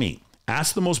ask me.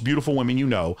 Ask the most beautiful women you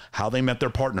know how they met their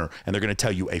partner, and they're going to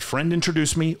tell you a friend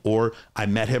introduced me or I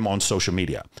met him on social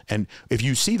media. And if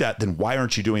you see that, then why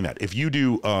aren't you doing that? If you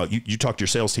do, you talk to your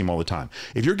sales team all the time.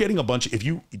 If you're getting if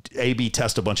you A/B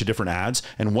test a bunch of different ads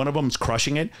and one of them's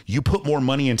crushing it, you put more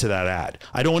money into that ad.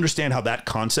 I don't understand how that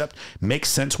concept makes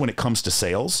sense when it comes to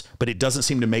sales, but it doesn't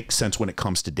seem to make sense when it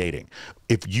comes to dating.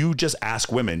 If you just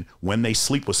ask women when they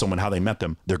sleep with someone how they met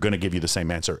them, they're going to give you the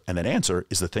same answer. And that answer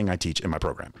is the thing I teach in my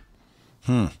program.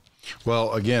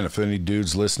 Well, again, if any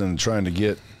dude's listening and trying to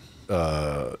get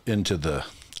into the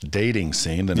dating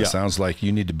scene, then it sounds like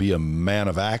you need to be a man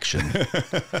of action.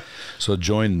 So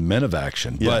join Men of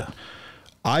Action. But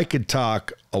I could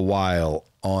talk a while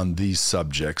on these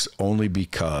subjects only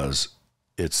because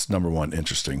it's, number one,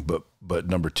 interesting, but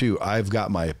number two, I've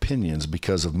got my opinions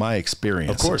because of my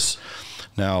experience. Of course.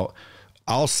 Now,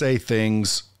 I'll say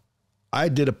things. I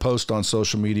did a post on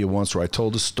social media once where I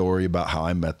told a story about how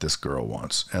I met this girl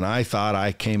once, and I thought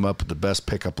I came up with the best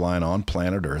pickup line on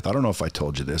planet Earth. I don't know if I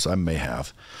told you this. I may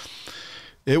have.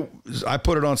 I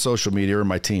put it on social media, or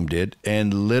my team did,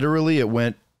 and literally it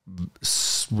went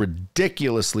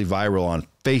ridiculously viral on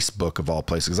Facebook, of all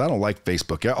places, because I don't like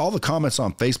Facebook. All the comments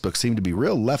on Facebook seem to be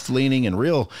real left-leaning and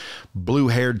real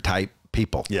blue-haired type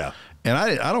people. Yeah. And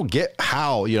I don't get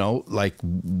how, you know, like,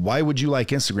 why would you like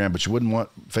Instagram, but you wouldn't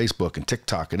want Facebook and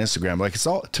TikTok and Instagram? Like, it's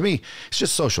all, to me, it's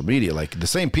just social media. Like, the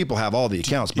same people have all the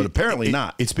accounts, but apparently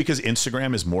not. It's because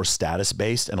Instagram is more status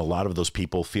based, and a lot of those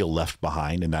people feel left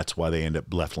behind, and that's why they end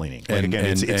up left leaning. Like, And,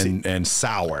 again, and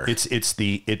sour. it's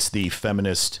the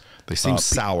feminist. They seem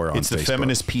sour on Facebook. It's the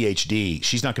feminist PhD.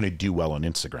 She's not going to do well on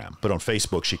Instagram, but on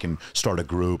Facebook she can start a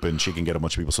group and she can get a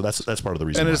bunch of people. So that's part of the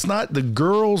reason. And it's not the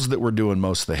girls that were doing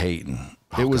most of the hating.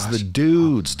 It was the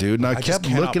dudes, dude. And I kept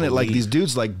looking at like these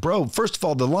dudes like, bro, first of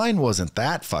all, the line wasn't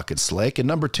that fucking slick. And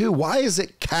number two, why is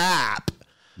it cap?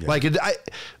 Yeah. Like,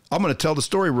 I'm going to tell the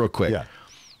story real quick. Yeah.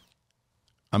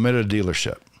 I'm at a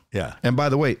dealership. Yeah. And by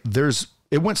the way,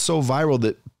 it went so viral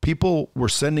that people were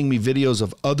sending me videos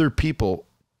of other people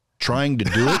trying to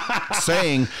do it,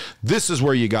 saying, this is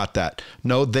where you got that.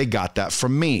 No, they got that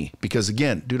from me. Because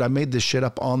again, dude, I made this shit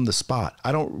up on the spot.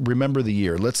 I don't remember the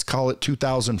year. Let's call it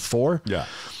 2004. Yeah.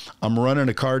 I'm running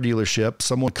a car dealership.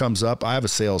 Someone comes up. I have a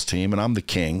sales team, and I'm the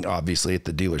king, obviously, at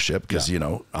the dealership because, you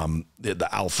know, I'm the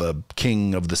alpha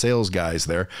king of the sales guys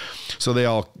there. So they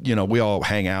all, you know, we all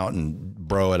hang out and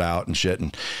bro it out and shit.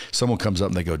 And someone comes up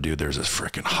and they go, dude, there's this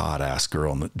freaking hot ass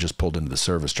girl that just pulled into the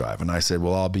service drive. And I said,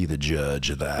 well, I'll be the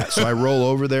judge of that. So I roll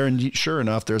over there, and sure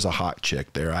enough, there's a hot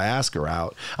chick there. I ask her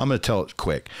out. I'm going to tell it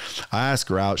quick. I ask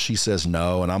her out. She says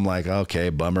no. And I'm like, okay,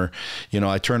 bummer. You know,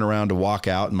 I turn around to walk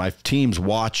out, and my team's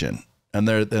watching. And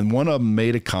one of them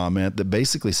made a comment that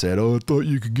basically said, oh, I thought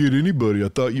you could get anybody. I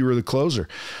thought you were the closer.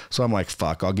 So I'm like,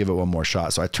 fuck, I'll give it one more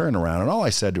shot. So I turn around, and all I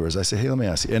said to her is, I said, hey, let me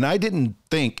ask you. And I didn't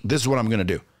think this is what I'm going to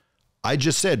do. I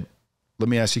just said, let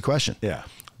me ask you a question. Yeah.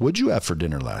 What'd you have for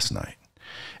dinner last night?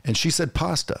 And she said,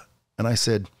 pasta. And I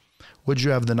said, what'd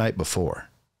you have the night before?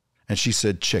 And she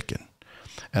said, chicken.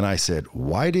 And I said,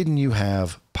 why didn't you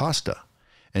have pasta?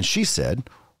 And she said,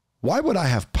 why would I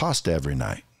have pasta every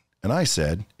night? And I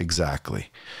said,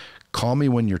 exactly. Call me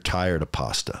when you're tired of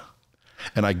pasta.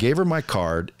 And I gave her my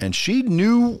card, and she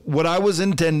knew what I was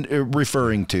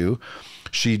referring to.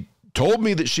 She told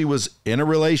me that she was in a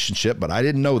relationship, but I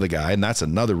didn't know the guy, and that's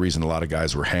another reason a lot of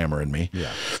guys were hammering me.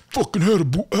 Yeah. Fucking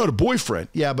had a boyfriend.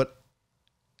 Yeah, but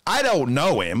I don't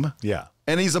know him. Yeah.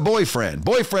 And he's a boyfriend.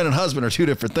 Boyfriend and husband are two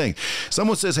different things.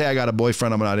 Someone says, hey, I got a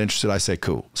boyfriend, I'm not interested. I say,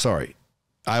 cool. Sorry.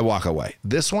 I walk away.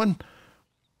 This one,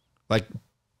 like,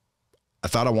 I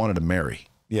thought I wanted to marry.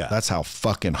 Yeah. That's how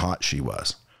fucking hot she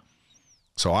was.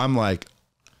 So I'm like,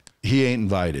 he ain't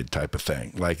invited type of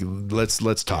thing. Like,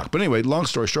 let's talk. But anyway, long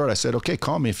story short, I said, okay,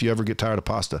 call me if you ever get tired of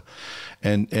pasta.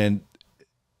 And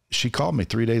she called me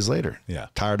 3 days later. Yeah.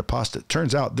 Tired of pasta.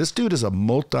 Turns out this dude is a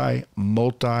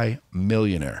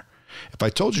multi-millionaire. If I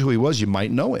told you who he was, you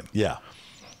might know him. Yeah.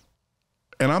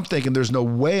 And I'm thinking there's no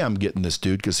way I'm getting this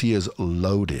dude because he is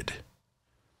loaded.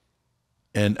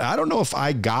 And I don't know if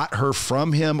I got her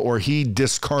from him or he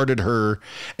discarded her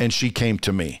and she came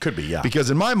to me. Could be, yeah.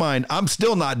 Because in my mind, I'm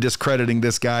still not discrediting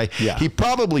this guy. Yeah. He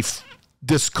probably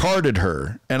discarded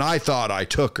her and I thought I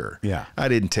took her. Yeah. I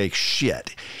didn't take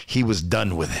shit. He was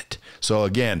done with it. So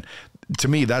again, to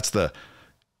me, that's the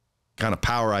kind of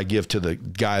power I give to the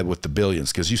guy with the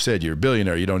billions. Because you said you're a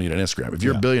billionaire, you don't need an Instagram. If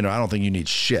you're a billionaire, I don't think you need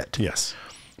shit. Yes.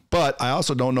 But I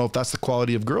also don't know if that's the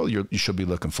quality of girl you should be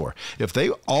looking for. If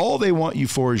all they want you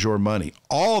for is your money,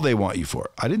 all they want you for.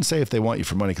 I didn't say if they want you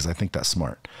for money because I think that's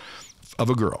smart of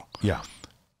a girl. Yeah.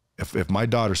 If my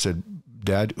daughter said,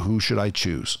 Dad, who should I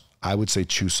choose? I would say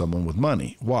choose someone with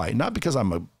money. Why? Not because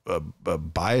I'm a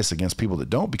bias against people that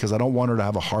don't, because I don't want her to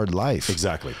have a hard life.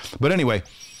 Exactly. But anyway,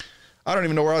 I don't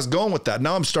even know where I was going with that.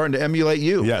 Now I'm starting to emulate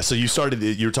you. Yeah. So you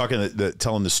were talking,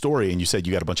 telling the story, and you said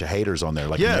you got a bunch of haters on there,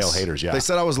 like male haters. Yeah. They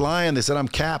said I was lying. They said I'm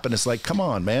cap. And it's like, come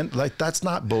on, man. Like, that's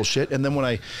not bullshit. And then when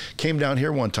I came down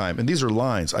here one time, and these are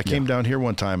lines, I came down here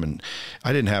one time and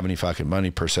I didn't have any fucking money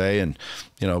per se. And,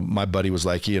 you know, my buddy was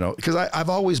like, you know, because I've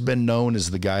always been known as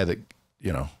the guy that,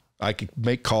 you know, I could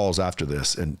make calls after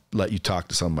this and let you talk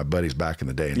to some of my buddies back in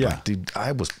the day. And like, dude,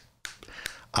 I was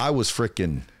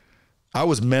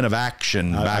men of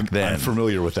action back then. I'm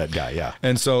familiar with that guy. Yeah.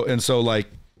 And so like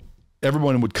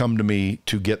everyone would come to me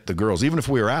to get the girls, even if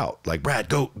we were out, like, Brad,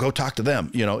 go talk to them,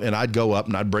 you know, and I'd go up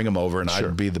and I'd bring them over and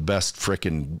I'd be the best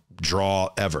freaking draw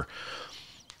ever.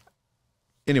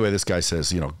 Anyway, this guy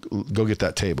says, you know, go get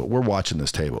that table. We're watching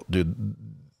this table, dude.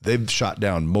 They've shot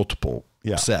down multiple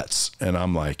sets. And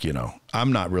I'm like, you know,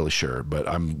 I'm not really sure, but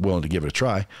I'm willing to give it a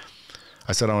try.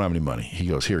 I said, I don't have any money. He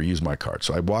goes, here, use my card.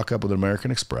 So I walk up with an American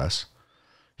Express,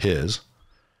 and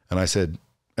I said,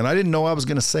 and I didn't know I was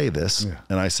going to say this. Yeah.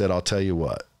 And I said, I'll tell you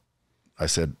what. I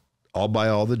said, I'll buy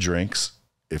all the drinks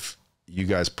if you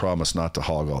guys promise not to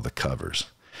hog all the covers.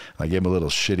 I gave him a little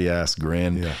shitty ass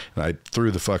grin, and I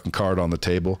threw the fucking card on the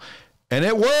table, and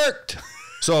it worked.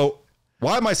 So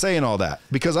why am I saying all that?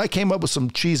 Because I came up with some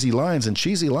cheesy lines, and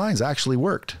cheesy lines actually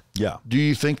worked. Yeah. Do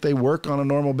you think they work on a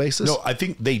normal basis? No, I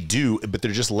think they do, but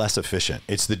they're just less efficient.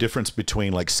 It's the difference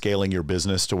between like scaling your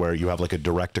business to where you have like a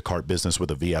direct to cart business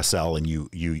with a VSL and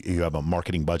you have a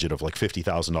marketing budget of like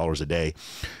 $50,000 a day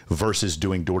versus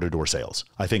doing door-to-door sales.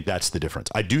 I think that's the difference.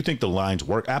 I do think the lines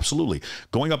work. Absolutely.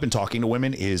 Going up and talking to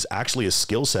women is actually a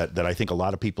skill set that I think a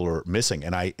lot of people are missing.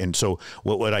 And so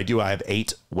what I do, I have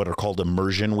 8 what are called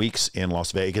immersion weeks in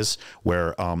Las Vegas,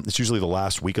 where it's usually the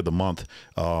last week of the month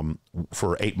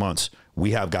for 8 months.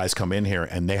 We have guys come in here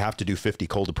and they have to do 50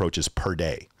 cold approaches per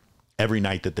day, every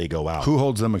night that they go out. Who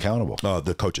holds them accountable?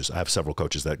 The coaches. I have several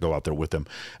coaches that go out there with them.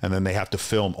 And then they have to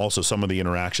film also some of the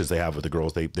interactions they have with the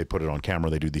girls. They put it on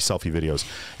camera. They do these selfie videos.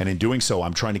 And in doing so,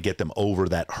 I'm trying to get them over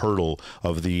that hurdle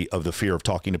of the fear of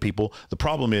talking to people. The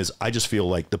problem is I just feel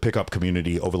like the pickup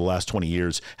community over the last 20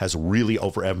 years has really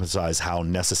overemphasized how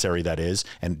necessary that is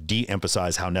and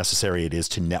de-emphasized how necessary it is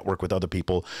to network with other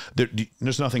people.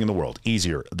 There's nothing in the world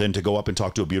easier than to go up and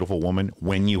talk to a beautiful woman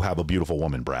when you have a beautiful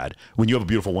woman, Brad. When you have a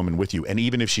beautiful woman with you, and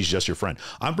even if she's just your friend.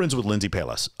 I'm friends with Lindsay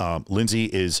Palis. Lindsay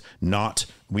is not,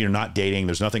 we are not dating.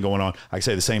 There's nothing going on. I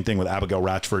say the same thing with Abigail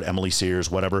Ratchford, Emily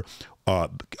Sears, whatever.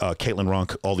 Caitlin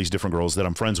Runk, all these different girls that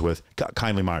I'm friends with,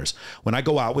 Kindly Myers. When I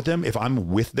go out with them, if I'm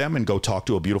with them and go talk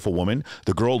to a beautiful woman,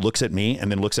 the girl looks at me and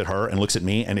then looks at her and looks at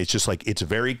me. And it's just like, it's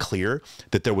very clear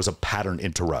that there was a pattern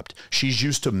interrupt. She's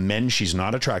used to men she's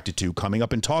not attracted to coming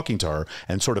up and talking to her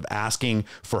and sort of asking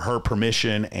for her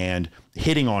permission and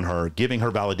hitting on her, giving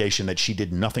her validation that she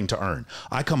did nothing to earn.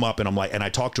 I come up and I'm like, and I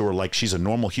talk to her like she's a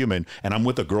normal human, and I'm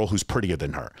with a girl who's prettier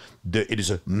than her. It is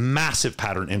a massive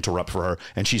pattern interrupt for her,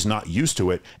 and she's not used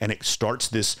to it. And it starts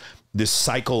this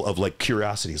cycle of like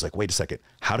curiosity. It's like, wait a second,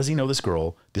 how does he know this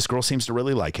girl? This girl seems to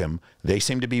really like him. They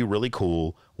seem to be really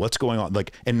cool. What's going on?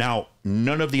 Like, and now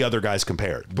none of the other guys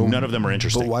compare. None of them are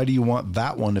interesting. But why do you want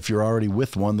that one if you're already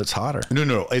with one that's hotter?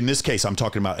 No. In this case, I'm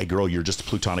talking about a girl you're just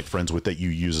platonic friends with that you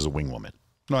use as a wing woman.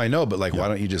 No, I know, but like, why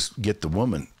don't you just get the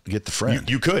woman, get the friend?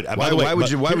 You could. By the way,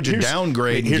 why would you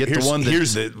downgrade and get the one that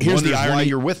here's the irony, why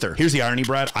you're with her? Here's the irony,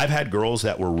 Brad. I've had girls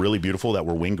that were really beautiful, that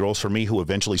were wing girls for me, who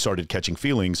eventually started catching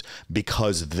feelings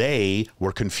because they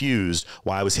were confused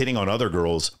why I was hitting on other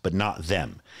girls, but not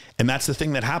them. And that's the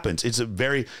thing that happens. It's a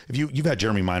very, if you've had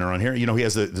Jeremy Minor on here, you know, he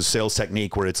has the sales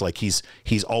technique where it's like, he's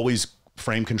always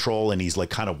frame control, and he's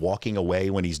like kind of walking away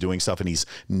when he's doing stuff, and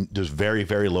there's very,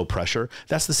 very low pressure.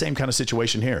 That's the same kind of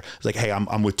situation here. It's like, hey,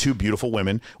 I'm with 2 beautiful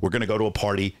women. We're going to go to a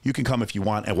party. You can come if you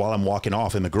want. And while I'm walking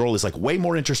off, and the girl is like way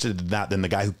more interested in that than the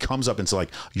guy who comes up and is like,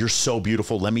 you're so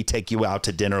beautiful. Let me take you out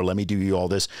to dinner. Let me do you all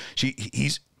this.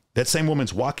 That same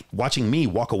woman's watching me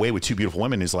walk away with 2 beautiful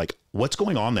women is like, what's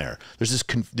going on there? There's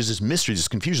this mystery, this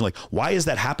confusion. Like, why is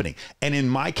that happening? And in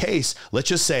my case, let's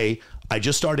just say I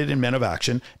just started in Men of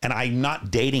Action, and I'm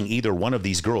not dating either one of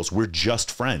these girls. We're just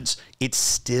friends. It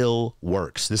still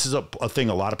works. This is a thing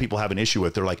a lot of people have an issue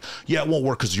with. They're like, yeah, it won't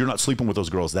work because you're not sleeping with those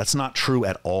girls. That's not true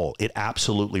at all. It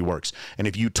absolutely works. And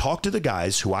if you talk to the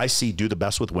guys who I see do the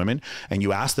best with women, and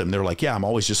you ask them, they're like, yeah, I'm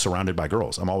always just surrounded by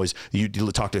girls. You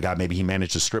talk to a guy, maybe he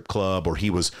managed a strip club, or he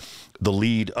was the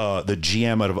lead, the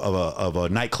GM of a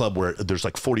nightclub where there's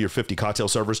like 40 or 50 cocktail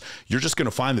servers. You're just going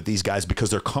to find that these guys, because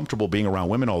they're comfortable being around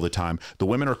women all the time, The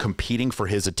women are competing for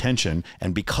his attention.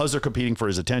 And because they're competing for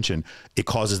his attention, it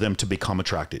causes them to become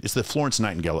attracted. It's the Florence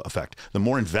Nightingale effect. The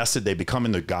more invested they become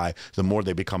in the guy, the more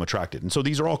they become attracted. And so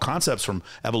these are all concepts from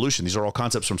evolution. These are all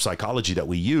concepts from psychology that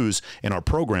we use in our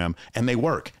program, and they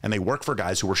work. And they work for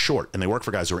guys who are short, and they work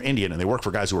for guys who are Indian, and they work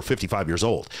for guys who are 55 years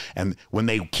old. And when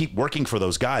they keep working for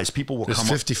those guys, people will come up. Is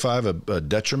 55 a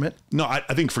detriment? No, I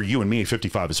think for you and me,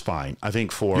 55 is fine. I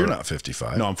think for... You're not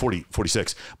 55. No, I'm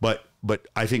 46. But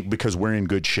I think because we're in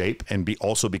good shape, and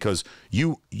also because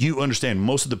you understand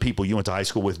most of the people you went to high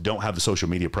school with don't have the social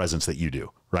media presence that you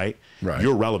do, right? Right.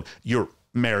 You're relevant. You're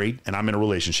married and I'm in a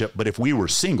relationship, but if we were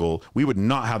single, we would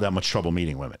not have that much trouble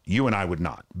meeting women. You and I would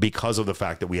not, because of the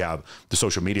fact that we have the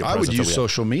social media presence. I would use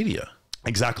social media.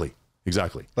 Exactly.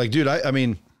 Like, dude, I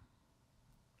mean,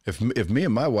 if me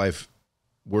and my wife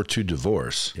were to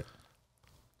divorce, yeah,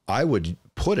 I would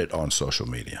put it on social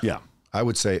media. Yeah. I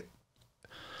would say,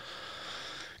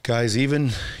 guys,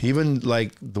 even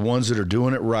like the ones that are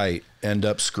doing it right end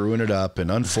up screwing it up.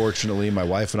 And unfortunately, my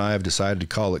wife and I have decided to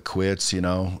call it quits. You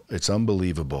know, it's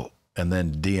unbelievable. And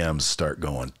then DMs start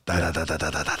going. Da, da, da, da,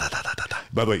 da, da, da, da, da.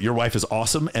 By the way, your wife is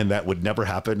awesome, and that would never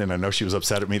happen. And I know she was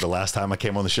upset at me the last time I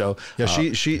came on the show. Yeah,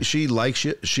 she likes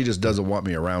you. She just doesn't want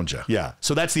me around you. Yeah,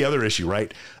 so that's the other issue,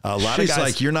 right? A lot She's of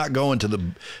guys, like, you're not going to the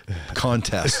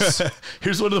contests.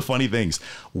 Here's one of the funny things: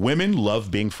 women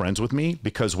love being friends with me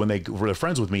because when they're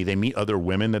friends with me, they meet other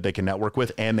women that they can network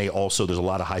with, and there's a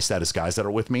lot of high status guys that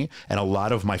are with me, and a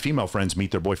lot of my female friends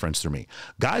meet their boyfriends through me.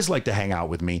 Guys like to hang out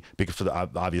with me because for the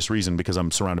obvious reason, because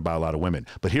I'm surrounded by a lot of women.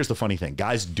 But here's the funny thing: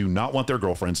 guys do not want their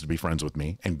girlfriends to be friends with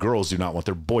me, and girls do not want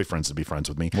their boyfriends to be friends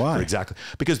with me. Why? Exactly,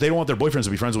 because they don't want their boyfriends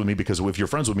to be friends with me, because if you're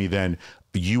friends with me, then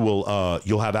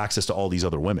you'll have access to all these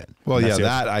other women. Well, yeah,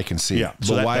 that I can see. Yeah,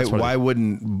 so why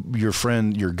wouldn't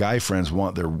your guy friends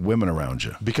want their women around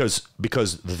you? Because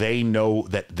they know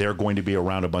that they're going to be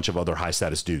around a bunch of other high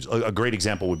status dudes. A great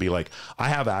example would be like, I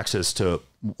have access to,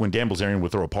 when Dan Bilzerian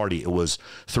would throw a party, it was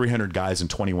 300 guys and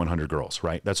 2,100 girls,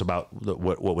 right? That's about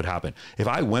what would happen. If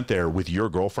I went there with your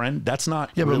girlfriend, that's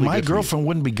not but really my good for girlfriend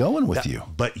wouldn't be going with you.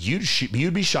 But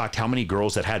you'd be shocked how many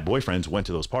girls that had boyfriends went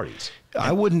to those parties.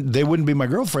 They wouldn't be my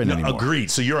girlfriend anymore. Agreed.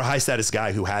 So you're a high status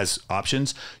guy who has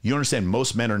options. You understand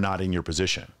most men are not in your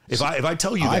position. If I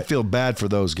tell you that, I feel bad for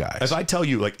those guys. If I tell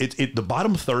you, like, the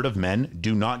bottom third of men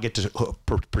do not get to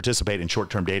participate in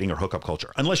short-term dating or hookup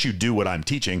culture unless you do what I'm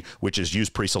teaching, which is use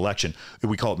pre-selection.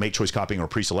 We call it mate choice copying or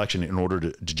pre-selection in order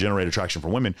to generate attraction for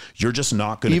women. You're just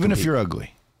not going to even if you're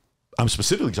ugly. I'm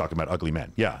specifically talking about ugly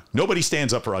men. Yeah. Nobody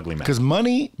stands up for ugly men. Because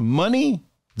money,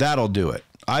 that'll do it.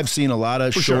 I've seen a lot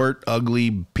of short,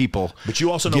 ugly people, but you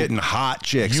also know, getting hot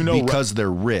chicks because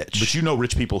they're rich. But you know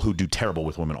rich people who do terrible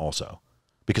with women also,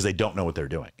 because they don't know what they're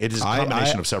doing. It is a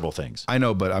combination of several things. I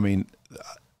know, but I mean,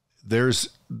 there's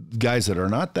guys that are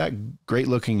not that great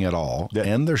looking at all,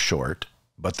 and they're short,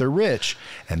 but they're rich,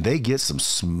 and they get some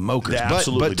smokers.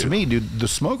 But to me, dude, the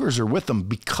smokers are with them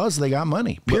because they got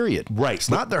money, period. Right. It's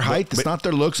not their height. It's not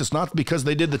their looks. It's not because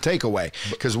they did the takeaway.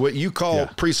 Because what you call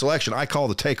pre-selection, I call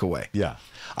the takeaway. Yeah.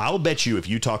 I'll bet you if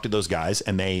you talk to those guys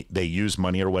and they use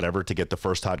money or whatever to get the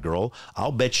first hot girl,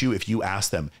 I'll bet you if you ask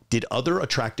them, did other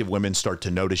attractive women start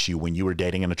to notice you when you were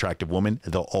dating an attractive woman?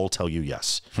 They'll all tell you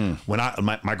yes. When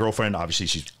my girlfriend, obviously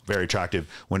she's very attractive.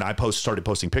 When I started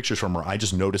posting pictures from her, I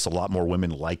just noticed a lot more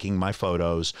women liking my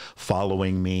photos,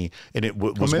 following me. And it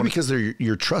was maybe because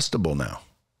you're trustable now.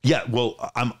 Yeah. Well,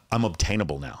 I'm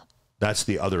obtainable now. That's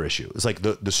the other issue. It's like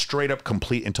the straight up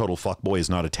complete and total fuckboy is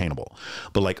not attainable.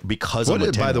 But like, because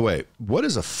by the way, what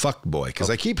is a fuckboy? Because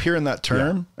I keep hearing that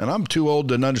term and I'm too old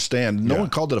to understand. No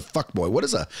one called it a fuckboy. What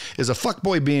is a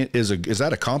fuckboy being, is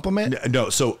that a compliment?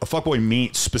 No. So a fuckboy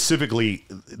means specifically,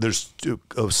 there's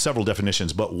several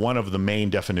definitions, but one of the main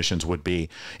definitions would be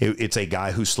it's a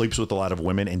guy who sleeps with a lot of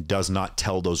women and does not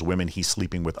tell those women he's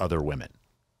sleeping with other women.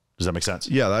 Does that make sense?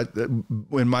 Yeah,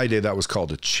 in my day that was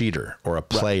called a cheater or a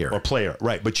player. Right, or player,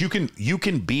 right? But you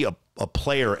can be a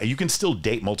player and you can still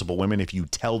date multiple women if you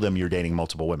tell them you're dating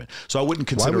multiple women. So I wouldn't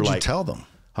consider. Why would you tell them?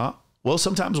 Huh? Well,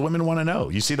 sometimes women want to know.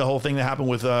 You see the whole thing that happened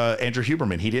with Andrew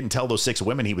Huberman. He didn't tell those 6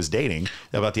 women he was dating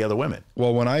about the other women.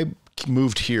 Well, when I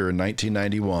moved here in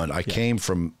 1991, I came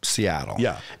from Seattle.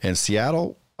 Yeah, and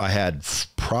Seattle, I had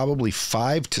probably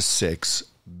 5 to 6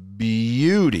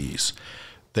 beauties.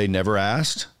 They never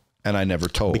asked. And I never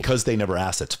told. Because they never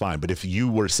asked, that's fine. But if you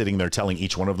were sitting there telling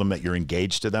each one of them that you're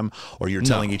engaged to them, or you're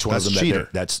telling each one of them cheater.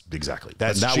 that's exactly.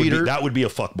 That would be a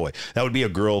fuckboy. That would be a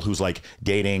girl who's like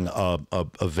dating a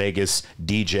Vegas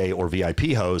DJ or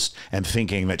VIP host and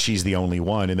thinking that she's the only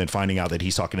one, and then finding out that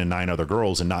he's talking to 9 other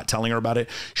girls and not telling her about it.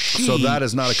 So that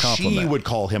is not a compliment. She would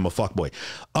call him a fuckboy.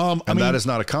 I mean, that is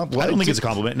not a compliment. I don't think it's a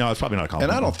compliment. No, it's probably not a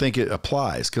compliment. And I don't think it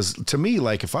applies, because to me,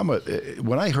 like, if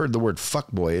when I heard the word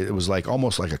fuckboy, it was like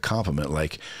almost like a compliment.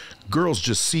 Like, girls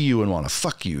just see you and want to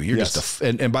fuck you. You're just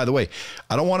and by the way,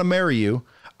 I don't want to marry you.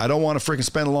 I don't want to freaking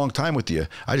spend a long time with you.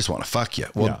 I just want to fuck you.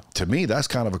 Well, to me, that's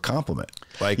kind of a compliment.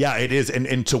 Like, yeah, it is.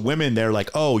 And to women, they're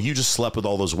like, oh, you just slept with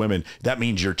all those women. That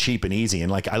means you're cheap and easy.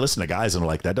 And like, I listen to guys and I'm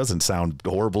like, that doesn't sound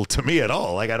horrible to me at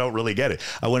all. Like, I don't really get it.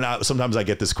 Sometimes I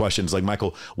get this question. It's like,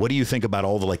 Michael, what do you think about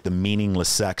all the meaningless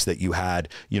sex that you had,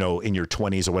 in your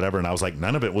 20s or whatever? And I was like,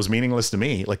 none of it was meaningless to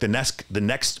me. Like, the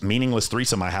next meaningless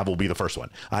threesome I have will be the first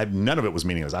one. None of it was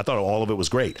meaningless. I thought all of it was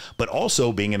great. But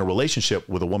also being in a relationship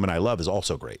with a woman I love is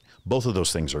also great. Both of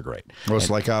those things are great. Well, it's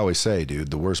like I always say,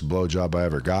 dude, the worst blowjob I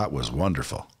ever got was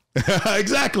wonderful.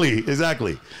 Exactly.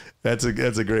 That's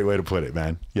a great way to put it,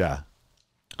 man. Yeah,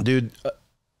 dude,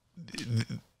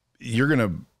 you're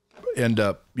gonna end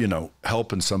up,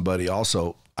 helping somebody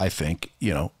also. I think,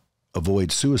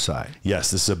 avoid suicide.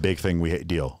 Yes, this is a big thing we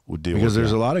deal because with.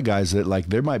 There's a lot of guys that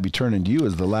they might be turning to you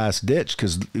as the last ditch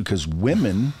because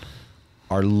women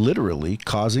are literally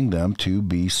causing them to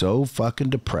be so fucking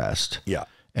depressed. Yeah.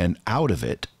 And out of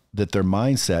it, that their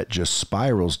mindset just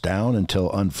spirals down until,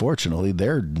 unfortunately,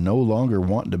 they're no longer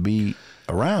wanting to be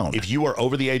around. If you are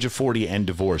over the age of 40 and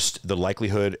divorced, the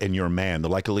likelihood, and you're a man, the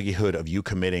likelihood of you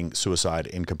committing suicide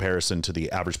in comparison to the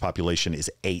average population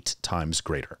is 8 times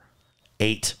greater.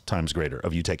 8 times greater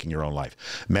of you taking your own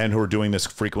life. Men who are doing this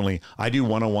frequently, I do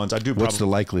one-on-ones. What's the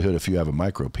likelihood if you have a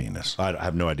micro penis? I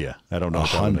have no idea. I don't know.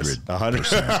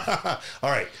 100%. All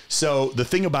right. So the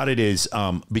thing about it is,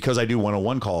 because I do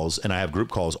one-on-one calls and I have group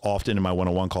calls, often in my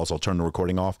one-on-one calls, I'll turn the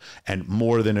recording off. And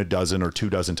more than a dozen or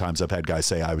 24 times I've had guys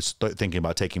say, I was thinking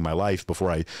about taking my life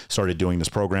before I started doing this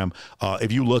program.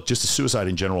 If you look just at suicide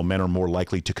in general, men are more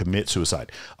likely to commit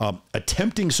suicide.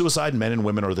 Attempting suicide, men and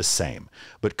women are the same,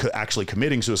 but actually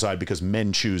committing suicide, because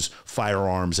men choose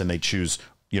firearms and they choose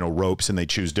ropes and they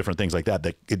choose different things like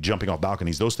that jumping off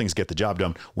balconies. Those things get the job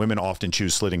done. Women often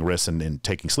choose slitting wrists and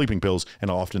taking sleeping pills, and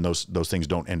often those things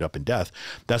don't end up in death.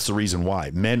 That's the reason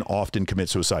why men often commit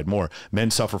suicide more.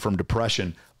 Men suffer from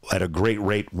depression at a great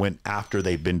rate when after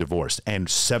they've been divorced, and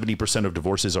 70% of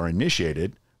divorces are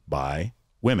initiated by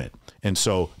women. And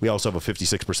so we also have a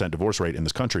 56% divorce rate in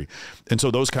this country. And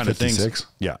so those kind of things.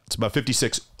 Yeah, it's about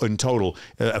 56 in total.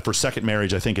 For second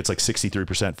marriage, I think it's like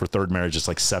 63%. For third marriage, it's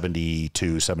like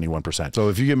 72, 71%. So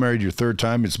if you get married your third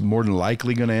time, it's more than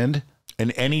likely going to end?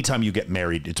 And anytime you get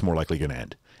married, it's more likely going to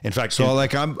end. In fact, so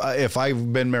if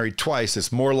I've been married twice,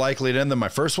 it's more likely to end than my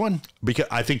first one? Because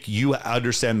I think you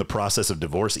understand the process of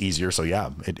divorce easier. So yeah,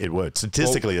 it would.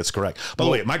 Statistically, that's correct. By the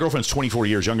way, my girlfriend's 24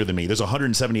 years younger than me. There's a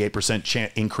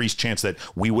 178% increased chance that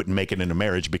we wouldn't make it in a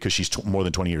marriage because she's more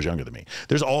than 20 years younger than me.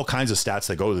 There's all kinds of stats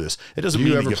that go to this. It doesn't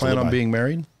mean you ever plan on being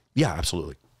married? Yeah,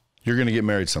 absolutely. You're going to get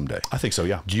married someday. I think so.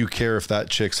 Yeah. Do you care if that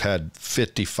chick's had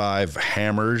 55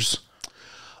 hammers?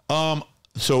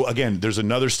 So again, there's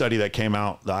another study that came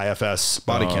out, the IFS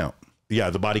body count. Yeah,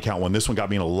 the body count one. This one got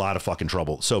me in a lot of fucking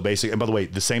trouble. So basically, and by the way,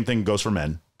 the same thing goes for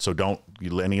men. So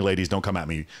any ladies, don't come at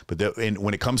me. But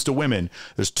when it comes to women,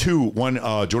 there's two. One,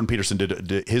 Jordan Peterson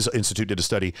his institute did a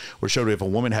study where it showed if a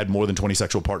woman had more than 20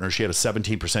 sexual partners, she had a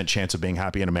 17% chance of being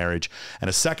happy in a marriage. And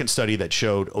a second study that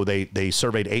showed, they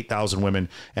surveyed 8,000 women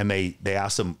and they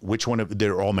asked them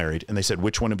they're all married, and they said,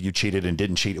 which one of you cheated and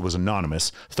didn't cheat? It was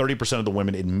anonymous. 30% of the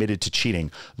women admitted to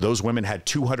cheating. Those women had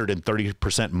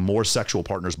 230% more sexual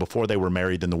partners before they were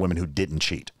married than the women who didn't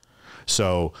cheat.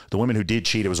 So the women who did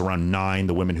cheat, it was around 9.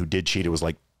 The women who did cheat, it was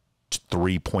like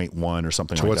 3.1 or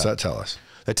something like that. So what's that tell us?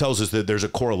 That tells us that there's a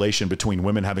correlation between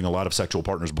women having a lot of sexual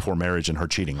partners before marriage and her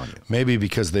cheating on you. Maybe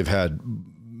because they've had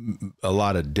a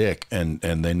lot of dick and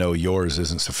they know yours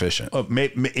isn't sufficient.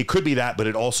 It could be that, but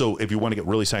it also, if you want to get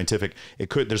really scientific,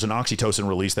 there's an oxytocin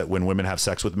release that when women have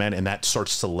sex with men, and that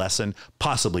starts to lessen,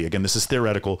 possibly, again, this is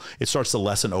theoretical, it starts to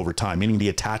lessen over time, meaning the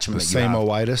attachment that you have.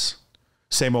 Same-oitis?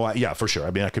 Yeah, for sure.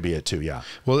 I mean, that could be it too. Yeah.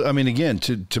 Well, I mean, again,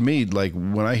 to me, like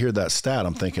when I hear that stat,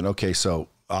 I'm thinking, okay, so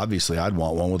obviously I'd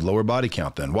want one with lower body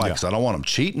count then. Why? Because I don't want them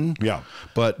cheating. Yeah.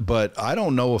 But I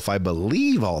don't know if I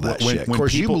believe all that shit. Of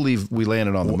course, you believe we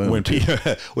landed on the moon.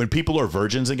 When people are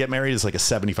virgins and get married, it's like a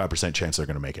 75% chance they're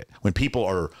going to make it. When people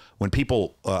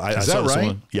is that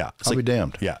right? Yeah. I'll be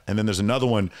damned. Yeah. And then there's another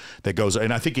one that goes,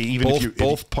 and I think even if you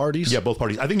both parties. Yeah, both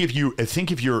parties. I think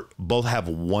if you're both have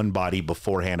one body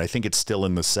beforehand, I think it's still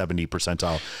in the 70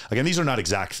 percentile. Again, these are not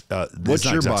exact. What's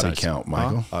your body count,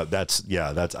 Michael? That's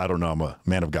I don't know. I'm a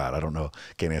man of God. I don't know.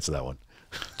 Can't answer that one.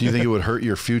 Do you think it would hurt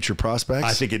your future prospects?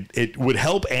 I think it would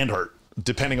help and hurt,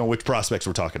 depending on which prospects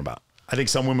we're talking about. I think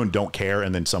some women don't care,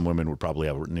 and then some women would probably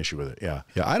have an issue with it. Yeah.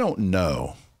 Yeah. I don't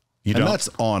know. You don't? And that's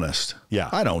honest. Yeah.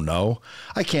 I don't know.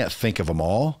 I can't think of them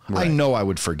all. Right. I know I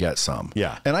would forget some.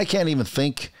 Yeah. And I can't even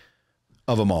think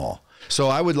of them all. So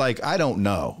I would I don't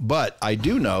know, but I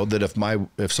do know that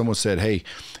if someone said, hey,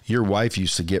 your wife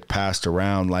used to get passed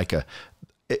around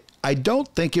I don't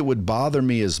think it would bother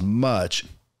me as much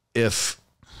if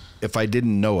I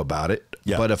didn't know about it.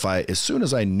 Yeah. But as soon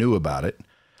as I knew about it,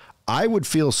 I would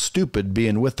feel stupid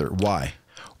being with her. Why?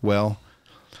 Well,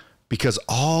 because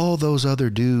all those other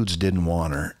dudes didn't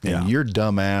want her, and your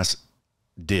dumb ass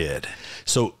did.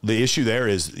 So the issue there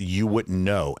is you wouldn't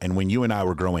know. And when you and I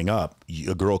were growing up,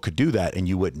 a girl could do that and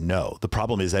you wouldn't know. The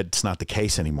problem is that it's not the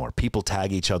case anymore. People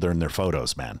tag each other in their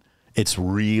photos, man. It's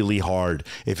really hard.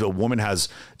 If a woman has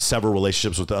several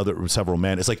relationships with several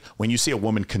men, it's like when you see a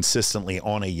woman consistently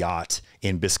on a yacht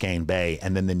in Biscayne Bay,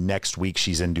 and then the next week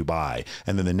she's in Dubai,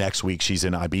 and then the next week she's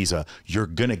in Ibiza, you're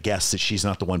going to guess that she's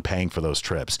not the one paying for those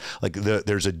trips. Like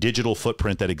there's a digital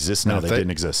footprint that exists now that didn't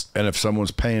exist. And if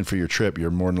someone's paying for your trip, you're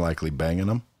more than likely banging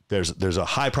them. There's a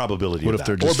high probability of that. What if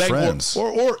they're just friends?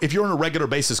 Or if you're on a regular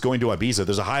basis going to Ibiza,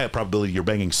 there's a high probability you're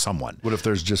banging someone. What if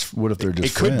they're just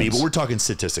It could be, but we're talking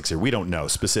statistics here. We don't know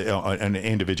specific on an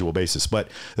individual basis. But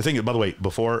the thing, by the way,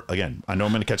 again, I know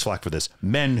I'm going to catch flack for this.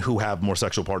 Men who have more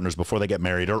sexual partners before they get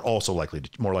married are also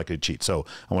more likely to cheat. So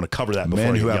I want to cover that before.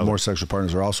 Men who have more sexual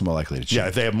partners are also more likely to cheat. Yeah,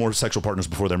 if they have more sexual partners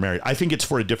before they're married. I think it's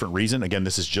for a different reason. Again,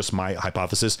 this is just my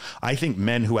hypothesis. I think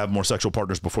men who have more sexual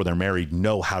partners before they're married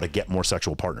know how to get more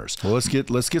sexual partners. Well, let's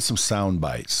get some sound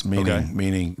bites,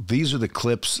 meaning these are the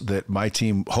clips that my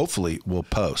team hopefully will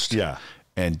post. Yeah.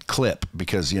 And clip,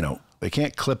 because they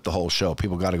can't clip the whole show.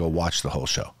 People got to go watch the whole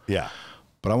show. Yeah.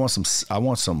 But I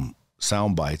want some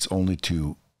sound bites only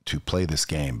to play this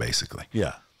game, basically.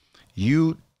 Yeah.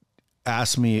 You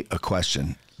asked me a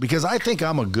question because I think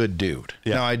I'm a good dude.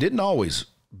 Yeah. Now, I didn't always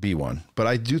be one, but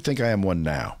I do think I am one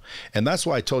now. And that's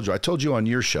why I told you on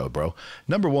your show, bro.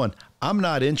 Number one, I'm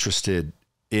not interested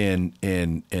in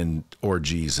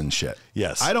orgies and shit.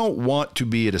 Yes. I don't want to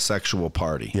be at a sexual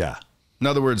party. Yeah. In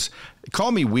other words,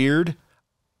 call me weird.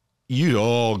 You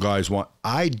all guys want.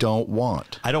 I don't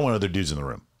want. I don't want other dudes in the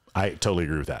room. I totally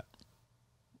agree with that.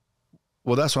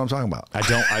 Well, that's what I'm talking about. I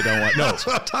don't want. No, that's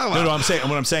what I'm talking about. No. I'm saying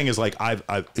what I'm saying is like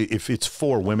if it's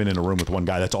 4 women in a room with one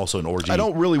guy, that's also an orgy. I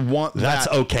don't really want that. That's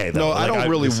okay though. No, like, I don't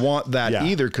really want that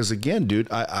either. Because again, dude,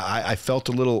 I felt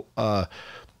a little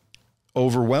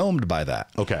overwhelmed by that.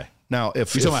 Okay. Now,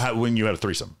 if you're talking about when you had a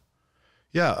threesome.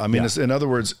 Yeah, I mean, in other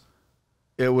words,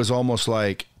 it was almost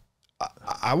like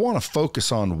I want to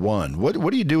focus on one. What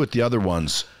do you do with the other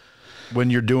ones when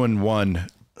you're doing one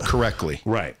correctly?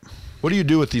 Right. What do you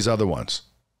do with these other ones?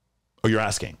 Oh, you're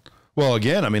asking. Well,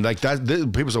 again, I mean, like that.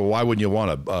 People say, well, why wouldn't you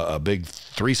want a big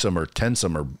threesome or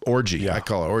tensome or orgy? Yeah. I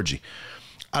call it orgy.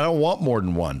 I don't want more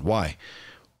than one. Why?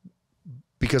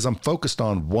 Because I'm focused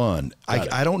on one.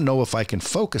 I don't know if I can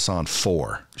focus on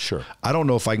 4. Sure. I don't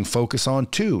know if I can focus on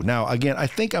 2. Now, again, I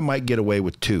think I might get away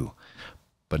with 2,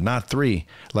 but not 3.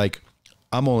 Like,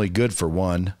 I'm only good for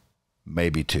 1,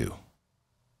 maybe 2.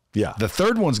 Yeah. The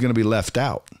third one's going to be left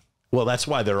out. Well, that's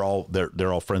why they're all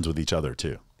friends with each other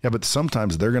too. Yeah, but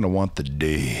sometimes they're going to want the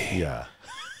D. Yeah.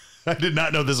 I did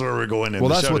not know this is where we're going in. Well,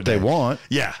 that's what they want.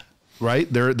 Yeah. Right?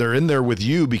 They're in there with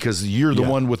you because you're the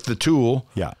one with the tool.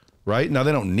 Yeah. Right? Now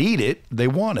they don't need it. They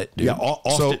want it, dude. Yeah.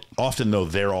 Often though,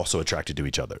 they're also attracted to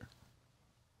each other.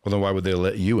 Well, then why would they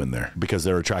let you in there? Because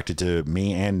they're attracted to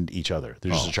me and each other.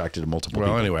 They're just attracted to multiple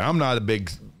people. Well, anyway, I'm not a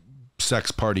big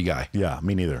sex party guy. Yeah,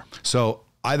 me neither. So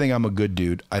I think I'm a good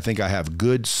dude. I think I have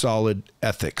good, solid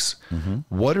ethics. Mm-hmm.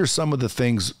 What are some of the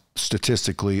things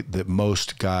statistically that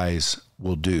most guys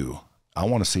will do? I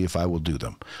want to see if I will do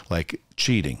them. Like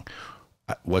cheating.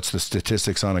 What's the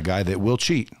statistics on a guy that will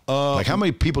cheat? Like, how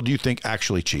many people do you think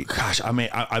actually cheat? Gosh, I mean,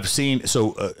 I've seen.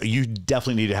 So you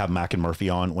definitely need to have Mac and Murphy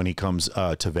on when he comes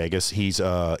to Vegas. He's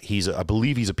I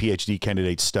believe he's a PhD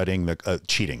candidate studying the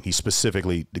cheating. He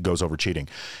specifically goes over cheating,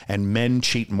 and men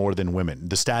cheat more than women.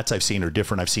 The stats I've seen are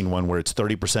different. I've seen one where it's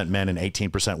 30% men and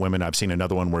 18% women. I've seen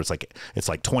another one where it's like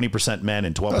 20% men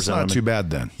and 12% women. That's not too bad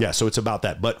then. Yeah, so it's about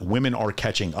that. But women are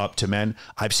catching up to men.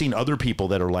 I've seen other people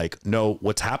that are like, no,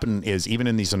 what's happened is even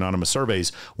in these anonymous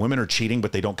surveys, women are cheating,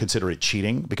 but they don't consider it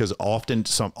cheating because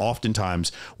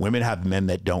oftentimes women have men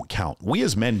that don't count. We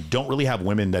as men don't really have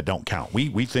women that don't count.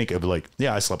 We think of like,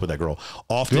 yeah, I slept with that girl.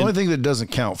 Often, the only thing that doesn't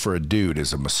count for a dude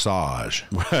is a massage.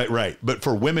 Right. But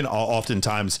for women,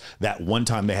 oftentimes that one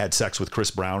time they had sex with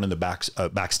Chris Brown in the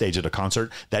backstage at a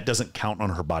concert, that doesn't count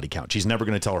on her body count. She's never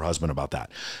going to tell her husband about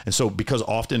that. And so because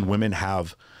often women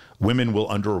will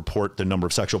underreport the number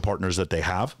of sexual partners that they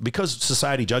have because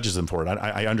society judges them for it.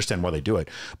 I understand why they do it.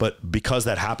 But because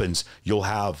that happens, you'll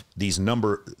have these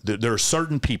there are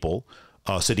certain people,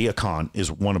 Sadiya Khan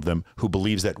is one of them, who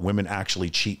believes that women actually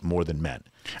cheat more than men.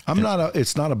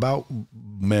 It's not about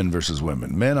men versus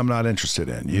women. Men, I'm not interested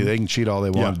in. They can cheat all they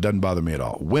want. It doesn't bother me at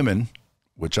all. Women,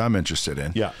 which I'm interested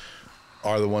in. Yeah.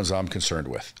 Are the ones I'm concerned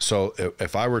with. So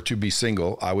if I were to be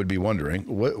single, I would be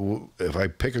wondering, if I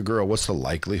pick a girl, what's the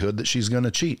likelihood that she's going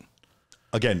to cheat?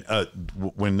 Again,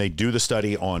 when they do the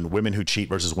study on women who cheat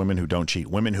versus women who don't cheat,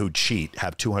 women who cheat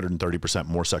have 230%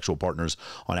 more sexual partners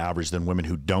on average than women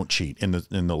who don't cheat. In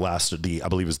the last, I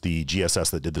believe it was the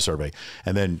GSS that did the survey.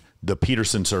 And then the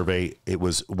Peterson survey, it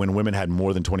was when women had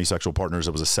more than 20 sexual partners,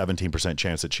 it was a 17%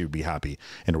 chance that she would be happy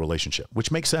in a relationship,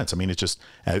 which makes sense. I mean, it's just,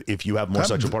 if you have more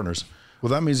sexual partners. Well,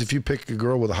 that means if you pick a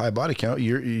girl with a high body count,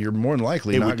 you're more than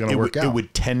likely not going to work out. It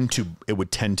would tend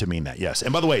to mean that, yes.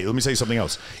 And by the way, let me say something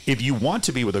else. If you want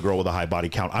to be with a girl with a high body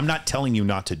count, I'm not telling you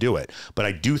not to do it, but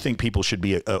I do think people should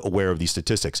be aware of these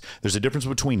statistics. There's a difference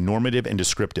between normative and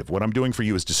descriptive. What I'm doing for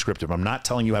you is descriptive. I'm not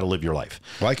telling you how to live your life.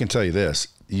 Well, I can tell you this: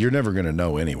 you're never going to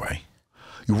know anyway.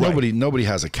 Right. Nobody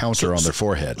has a counter on their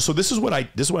forehead. So this is what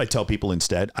I tell people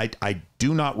instead. I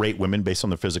do not rate women based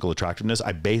on their physical attractiveness.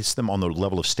 I base them on the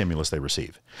level of stimulus they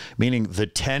receive. Meaning the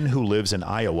 10 who lives in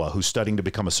Iowa who's studying to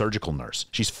become a surgical nurse.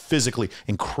 She's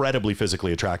incredibly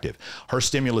physically attractive. Her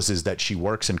stimulus is that she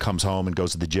works and comes home and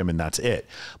goes to the gym and that's it.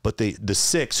 But the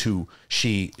 6 who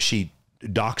she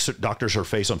doctors her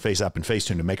face on FaceApp and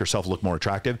Facetune to make herself look more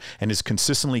attractive and is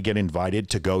consistently get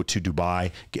invited to go to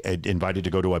Dubai, invited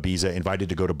to go to Ibiza, invited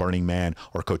to go to Burning Man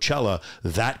or Coachella,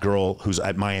 that girl who's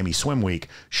at Miami Swim Week,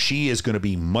 she is going to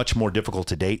be much more difficult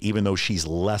to date, even though she's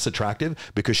less attractive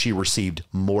because she received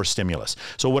more stimulus.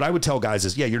 So what I would tell guys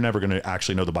is, yeah, you're never going to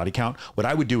actually know the body count. What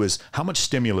I would do is, how much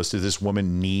stimulus does this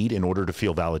woman need in order to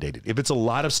feel validated? If it's a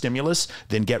lot of stimulus,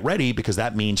 then get ready, because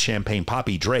that means Champagne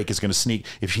Poppy Drake is going to sneak.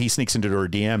 If he sneaks into her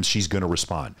DMs, she's going to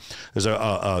respond. There's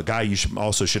a guy you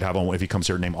should have on if he comes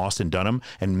here named Austin Dunham,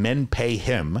 and men pay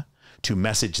him to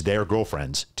message their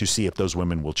girlfriends to see if those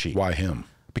women will cheat. Why him?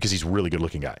 Because he's a really good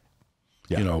looking guy.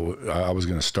 Yeah. You know, I was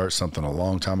going to start something a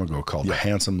long time ago called the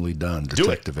Handsomely Done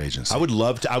Detective Agency. I would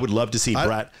love to see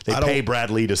Brad. They pay Brad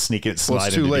Lee to sneak it, slide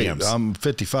it's too into late. DMs. I'm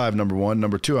 55. Number one.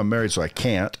 Number two, I'm married, so I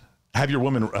can't. Have your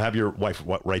wife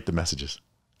write the messages.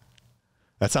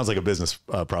 That sounds like a business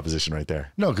proposition right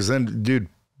there. No, because then, dude,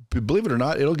 believe it or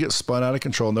not, it'll get spun out of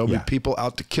control. There'll be people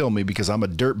out to kill me because I'm a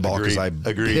dirtball because I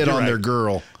hit on their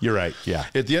girl. You're right. Yeah.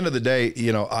 At the end of the day,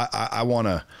 you know, I want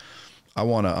to.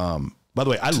 By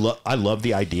the way, I love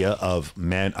the idea of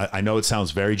men. I know it sounds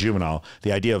very juvenile.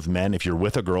 The idea of men, if you're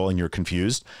with a girl and you're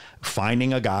confused,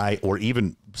 finding a guy or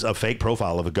even a fake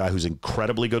profile of a guy who's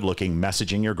incredibly good looking,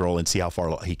 messaging your girl and see how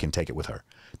far he can take it with her.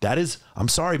 That is, I'm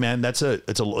sorry, man. It's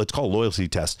called a loyalty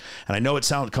test. And I know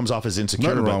comes off as insecure.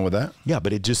 Nothing wrong with that. Yeah,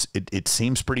 but it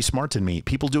seems pretty smart to me.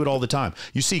 People do it all the time.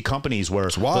 You see companies where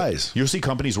it's wise. You'll see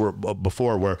companies where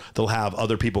they'll have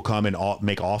other people come and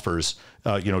make offers,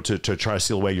 to try to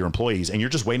steal away your employees. And you're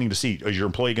just waiting to see, is your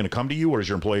employee going to come to you or is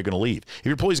your employee going to leave? If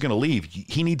your employee's going to leave,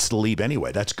 he needs to leave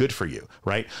anyway. That's good for you,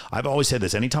 right? I've always said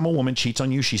this. Anytime a woman cheats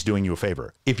on you, she's doing you a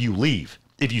favor. If you leave,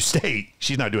 if you stay,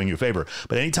 she's not doing you a favor.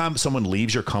 But anytime someone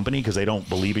leaves your company because they don't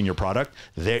believe in your product,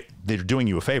 they're doing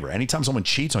you a favor. Anytime someone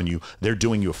cheats on you, they're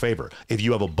doing you a favor. If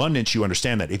you have abundance, you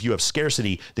understand that. If you have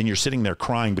scarcity, then you're sitting there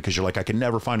crying because you're like, I can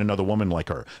never find another woman like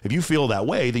her. If you feel that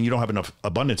way, then you don't have enough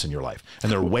abundance in your life.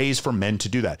 And there are ways for men to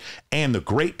do that. And the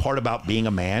great part about being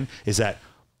a man is that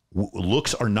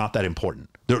looks are not that important.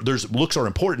 There's looks are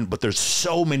important, but there's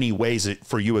so many ways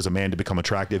for you as a man to become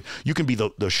attractive. You can be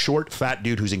the short, fat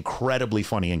dude who's incredibly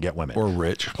funny and get women, or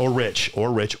rich,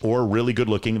 or really good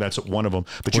looking. That's one of them.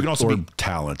 But you can also be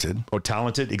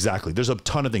talented, Exactly. There's a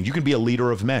ton of things. You can be a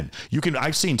leader of men.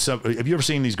 I've seen some. Have you ever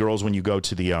seen these girls when you go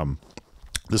to the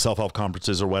self-help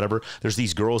conferences or whatever? There's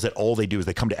these girls that all they do is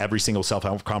they come to every single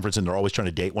self-help conference and they're always trying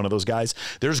to date one of those guys.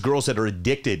 There's girls that are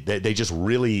addicted. They just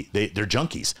really, they're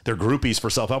junkies. They're groupies for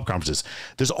self-help conferences.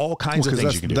 There's all kinds of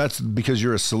things you can do. That's because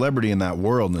you're a celebrity in that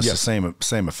world, and it's the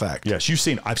same effect. Yes, you've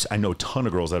seen, I know a ton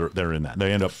of girls that are in that.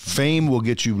 They end up. Fame will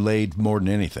get you laid more than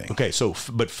anything. Okay, so,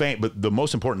 but the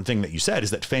most important thing that you said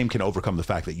is that fame can overcome the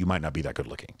fact that you might not be that good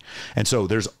looking. And so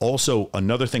there's also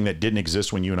another thing that didn't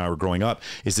exist when you and I were growing up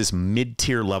is this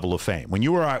mid-tier level of fame. When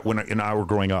I were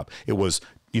growing up, it was,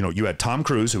 you had Tom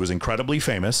Cruise, who was incredibly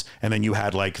famous, and then you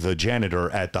had like the janitor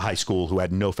at the high school who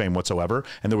had no fame whatsoever,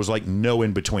 and there was like no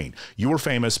in between. You were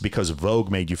famous because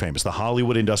Vogue made you famous. The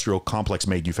Hollywood industrial complex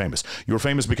made you famous. You were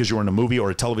famous because you were in a movie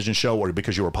or a television show or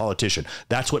because you were a politician.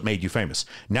 That's what made you famous.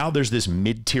 Now there's this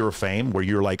mid-tier fame where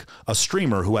you're like a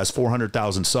streamer who has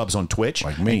 400,000 subs on Twitch.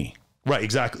 Like me. Right,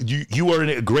 exactly. You are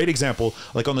a great example.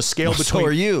 Like on the scale between. So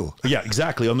are you? Yeah,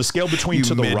 exactly. On the scale between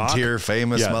to The Rock, mid-tier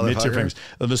famous motherfucker. Mid-tier famous.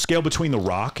 On the scale between The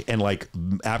Rock and like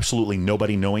absolutely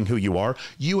nobody knowing who you are,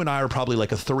 you and I are probably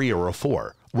like a 3 or a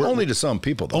 4. We're only to some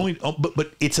people, though.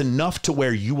 But it's enough to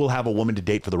where you will have a woman to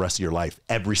date for the rest of your life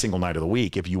every single night of the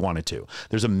week if you wanted to.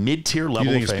 There's a mid-tier level.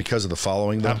 You think of it's fame. because of the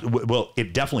following, though? Well,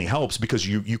 it definitely helps because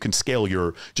you can scale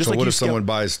your. Just so like what you if someone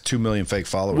buys 2 million fake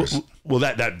followers? Well,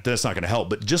 that's not going to help.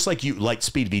 But just like you, like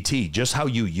Speed VT, just how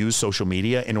you use social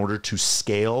media in order to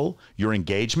scale your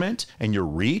engagement and your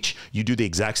reach, you do the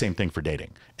exact same thing for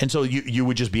dating. And so you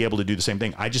would just be able to do the same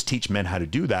thing. I just teach men how to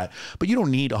do that, but you don't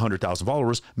need 100,000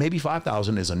 followers. Maybe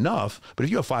 5,000 is enough. But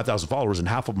if you have 5,000 followers and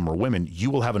half of them are women,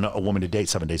 you will have a woman to date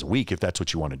 7 days a week if that's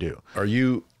what you want to do. Are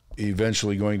you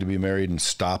eventually going to be married and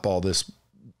stop all this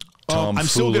tomfoolery?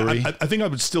 I'm still I think I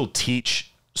would still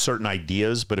teach certain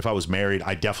ideas, but if I was married,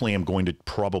 I definitely am going to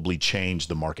probably change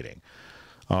the marketing.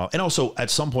 And also at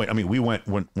some point, I mean, we went,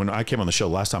 when I came on the show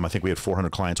last time, I think we had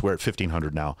 400 clients. We're at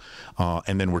 1,500 now.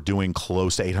 And then we're doing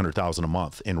close to 800,000 a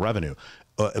month in revenue.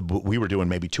 We were doing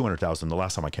maybe 200,000 the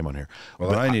last time I came on here.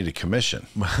 Well, but I need a commission.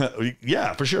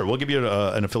 Yeah, for sure. We'll give you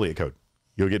an affiliate code.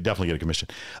 You'll definitely get a commission.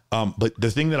 But the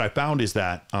thing that I found is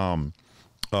that,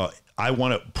 I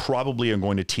am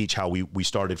going to teach how we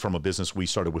started from a business. We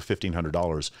started with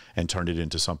 $1,500 and turned it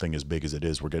into something as big as it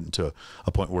is. We're getting to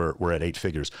a point where we're at 8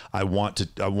 figures. I want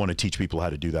to teach people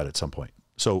how to do that at some point.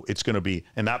 So it's going to be,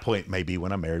 and that point may be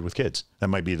when I'm married with kids. That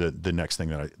might be the next thing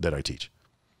that I teach.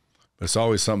 It's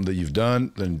always something that you've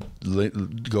done, then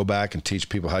go back and teach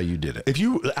people how you did it.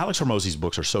 Alex Hormozi's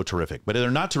books are so terrific, but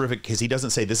they're not terrific because he doesn't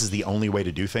say this is the only way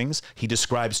to do things. He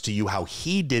describes to you how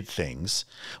he did things.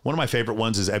 One of my favorite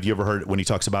ones is, have you ever heard when he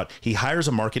talks about he hires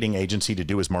a marketing agency to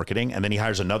do his marketing, and then he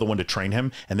hires another one to train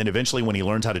him, and then eventually when he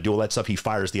learns how to do all that stuff, he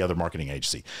fires the other marketing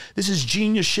agency. This is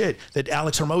genius shit that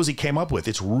Alex Hormozi came up with.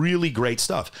 It's really great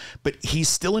stuff, but he's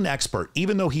still an expert.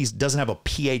 Even though he doesn't have a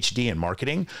PhD in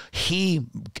marketing, he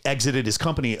exited his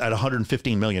company at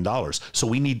 $115 million. So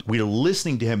we're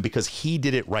listening to him because he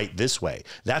did it right this way.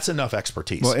 That's enough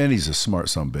expertise. Well, and he's a smart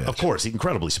son bitch. Of course, he's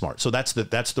incredibly smart. So that's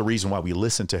the reason why we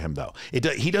listen to him, though.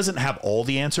 He doesn't have all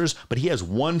the answers, but he has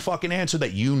one fucking answer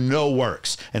that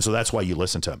works. And so that's why you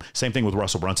listen to him. Same thing with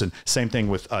Russell Brunson. Same thing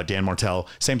with Dan Martell.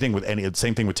 Same thing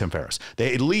with Tim Ferriss.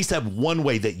 They at least have one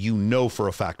way that for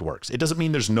a fact works. It doesn't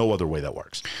mean there's no other way that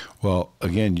works. Well,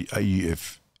 again,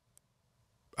 if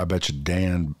I bet you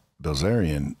Dan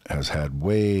Bilzerian has had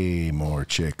way more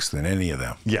chicks than any of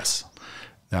them. Yes.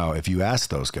 Now, if you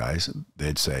ask those guys,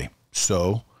 they'd say,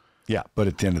 so? Yeah. But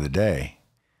at the end of the day,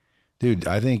 dude,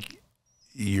 I think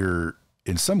you're,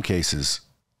 in some cases,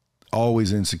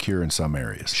 always insecure in some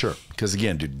areas. Sure. Because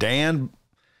again,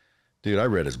 I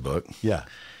read his book. Yeah.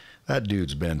 That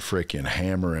dude's been freaking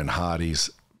hammering hotties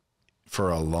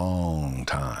for a long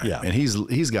time. Yeah. And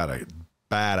he's got a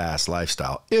badass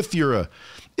lifestyle. If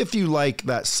you like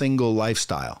that single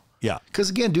lifestyle. Yeah. Because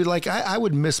again, dude, like I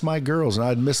would miss my girls and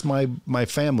I'd miss my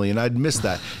family and I'd miss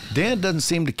that. Dan doesn't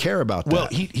seem to care about that. Well,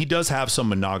 he does have some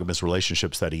monogamous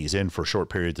relationships that he's in for short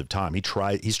periods of time.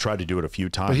 He's tried to do it a few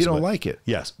times. But he don't like it.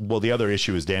 Yes. Well, the other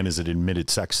issue is Dan is an admitted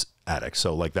sex addict.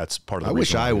 So like that's part of the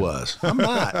reason. I wish I was. I'm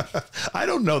not. I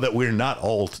don't know that we're not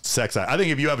all sex addicts. I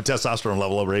think if you have a testosterone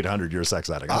level over 800, you're a sex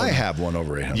addict. I have one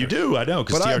over 800. You do, I know.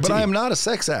 But I am not a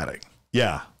sex addict.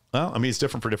 Yeah. Well, I mean, it's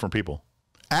different for different people.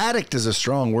 Addict is a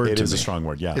strong word to me. It is a strong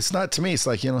word, yeah. It's not to me. It's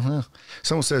like,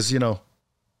 someone says,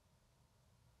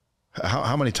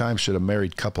 how many times should a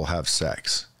married couple have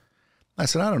sex? I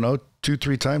said, I don't know,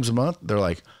 2-3 times a month. They're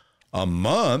like, a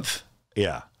month?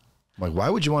 Yeah. I'm like, why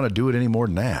would you want to do it any more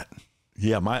than that?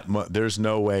 Yeah, there's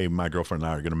no way my girlfriend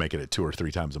and I are going to make it at 2 or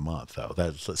 3 times a month, though.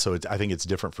 I think it's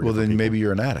different for. Well, then people. maybe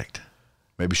you're an addict.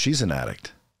 Maybe she's an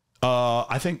addict.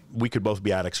 I think we could both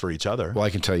be addicts for each other. Well, I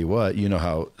can tell you what. You know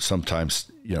how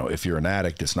sometimes, if you're an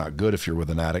addict, it's not good if you're with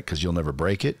an addict because you'll never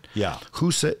break it. Yeah.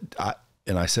 Who said?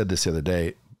 And I said this the other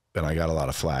day, and I got a lot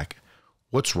of flack.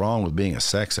 What's wrong with being a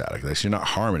sex addict? Like, you're not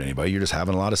harming anybody. You're just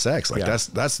having a lot of sex. Like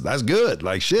that's good.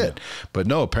 Like shit. Yeah. But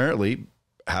no, apparently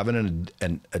having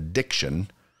an addiction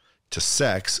to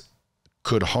sex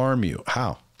could harm you.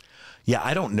 How? Yeah,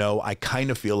 I don't know. I kind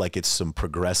of feel like it's some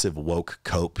progressive woke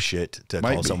cope shit to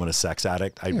call someone a sex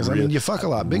addict. I mean, you fuck a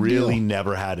lot. Big really deal.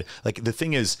 Never had, like, the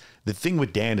thing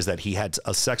with Dan is that he had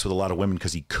a sex with a lot of women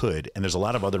because he could, and there's a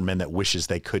lot of other men that wishes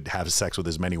they could have sex with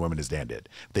as many women as Dan did.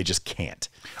 They just can't.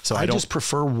 So I just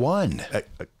prefer one,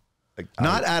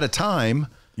 not at a time.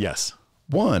 Yes.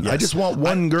 One. Yes. I just want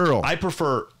one girl. I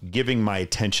prefer giving my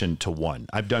attention to one.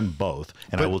 I've done both.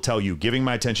 And I will tell you, giving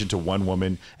my attention to one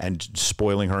woman and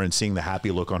spoiling her and seeing the happy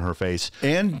look on her face.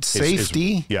 And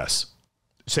safety. Yes.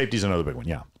 Safety is another big one.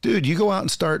 Yeah. Dude, you go out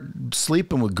and start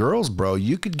sleeping with girls, bro.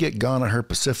 You could get gonorrhea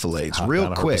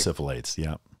real quick. Gonorrhea,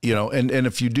 yeah. And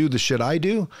if you do the shit I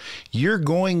do, you're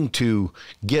going to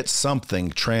get something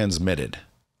transmitted.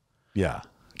 Yeah.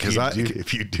 Because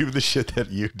if you do the shit that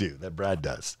you do, that Brad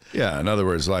does. Yeah. In other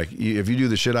words, like if you do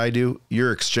the shit I do,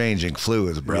 you're exchanging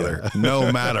fluids, brother, yeah.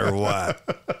 No matter what.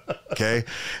 Okay.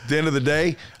 At the end of the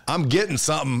day, I'm getting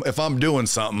something if I'm doing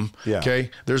something. Yeah. Okay.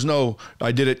 There's no,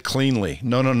 I did it cleanly.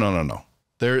 No.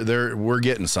 We're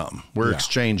getting something. We're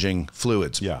exchanging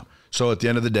fluids. Yeah. So at the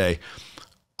end of the day,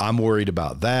 I'm worried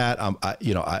about that.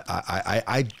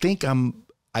 I think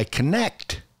I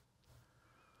connect.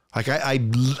 Like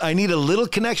I need a little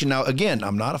connection. Now, again,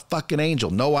 I'm not a fucking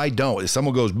angel. No, I don't. If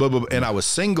someone goes, blah, blah, blah, and I was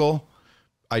single,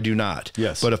 I do not.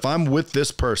 Yes. But if I'm with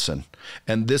this person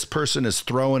and this person is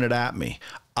throwing it at me,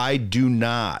 I do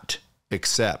not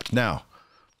accept. Now,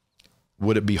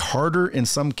 would it be harder in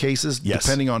some cases,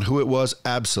 depending on who it was?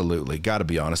 Absolutely. Got to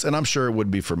be honest. And I'm sure it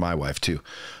would be for my wife too.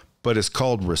 But it's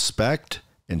called respect,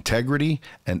 integrity,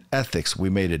 and ethics. We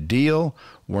made a deal.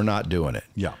 We're not doing it.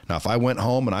 Yeah. Now, if I went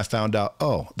home and I found out,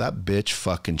 oh, that bitch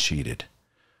fucking cheated,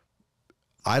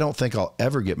 I don't think I'll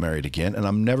ever get married again, and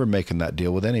I'm never making that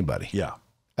deal with anybody. Yeah.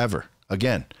 Ever.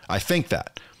 Again, I think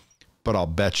that. But I'll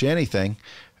bet you anything,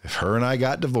 if her and I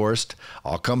got divorced,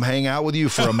 I'll come hang out with you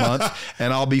for a month,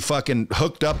 and I'll be fucking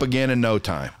hooked up again in no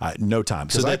time. No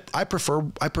time. So I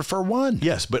prefer one.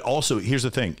 Yes, but also here's the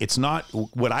thing: it's not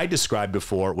what I described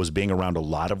before was being around a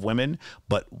lot of women,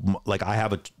 but like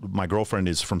my girlfriend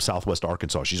is from Southwest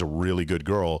Arkansas. She's a really good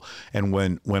girl, and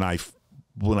when I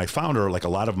found her, like a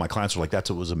lot of my clients were like, it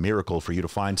was a miracle for you to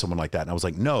find someone like that. And I was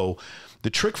like, no, the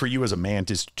trick for you as a man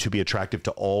is to be attractive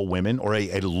to all women, or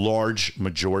a large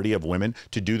majority of women,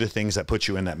 to do the things that put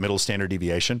you in that middle standard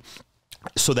deviation,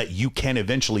 so that you can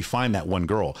eventually find that one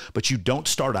girl. But you don't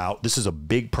start out. This is a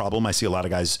big problem I see a lot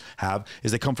of guys have,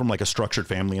 is they come from like a structured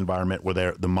family environment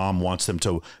where the mom wants them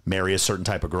to marry a certain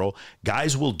type of girl.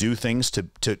 Guys will do things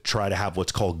to try to have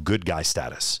what's called good guy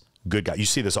status. Good guy. You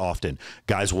see this often.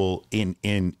 Guys will in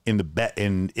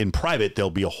private they'll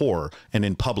be a whore, and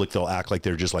in public they'll act like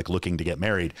they're just like looking to get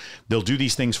married. They'll do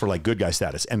these things for like good guy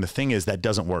status. And the thing is, that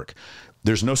doesn't work.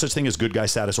 There's no such thing as good guy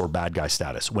status or bad guy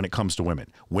status when it comes to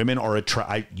women. Women are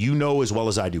you know as well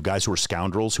as I do, guys who are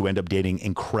scoundrels who end up dating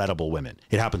incredible women.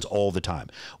 It happens all the time.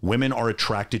 Women are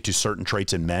attracted to certain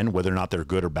traits in men, whether or not they're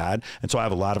good or bad. And so I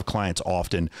have a lot of clients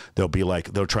often,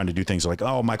 they're trying to do things like,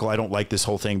 oh, Michael, I don't like this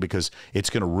whole thing because it's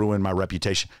going to ruin my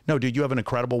reputation. No, dude, you have an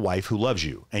incredible wife who loves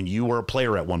you, and you were a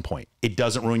player at one point. It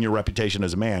doesn't ruin your reputation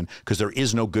as a man, because there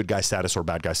is no good guy status or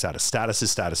bad guy status. Status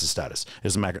is status is status. It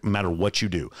doesn't matter what you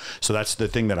do. So that's the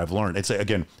thing that I've learned. It's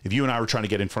again, if you and I were trying to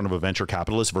get in front of a venture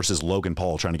capitalist versus Logan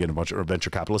Paul trying to get in front of a venture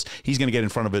capitalist, he's going to get in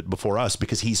front of it before us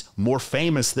because he's more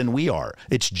famous than we are.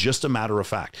 It's just a matter of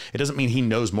fact. It doesn't mean he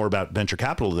knows more about venture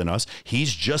capital than us.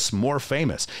 He's just more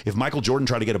famous. If Michael Jordan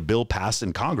tried to get a bill passed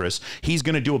in Congress, he's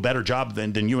going to do a better job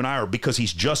than you and I are, because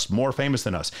he's just more famous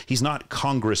than us. He's not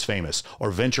Congress famous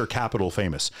or venture capital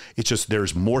famous. It's just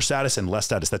there's more status and less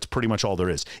status. That's pretty much all there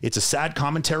is. It's a sad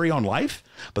commentary on life,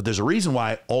 but there's a reason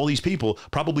why all these people,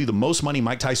 probably the most money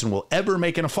Mike Tyson will ever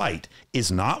make in a fight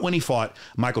is not when he fought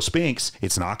Michael Spinks.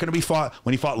 It's not going to be fought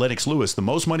when he fought Lennox Lewis. The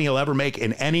most money he'll ever make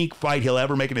in any fight he'll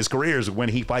ever make in his career is when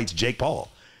he fights Jake Paul.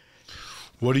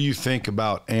 What do you think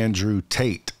about Andrew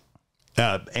Tate?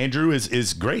 Andrew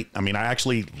is great. I mean, I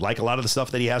actually like a lot of the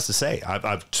stuff that he has to say.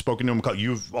 I've spoken to him.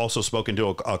 You've also spoken to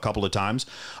a couple of times.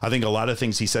 I think a lot of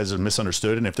things he says are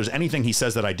misunderstood. And if there's anything he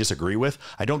says that I disagree with,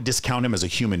 I don't discount him as a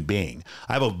human being.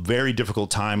 I have a very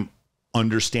difficult time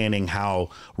understanding how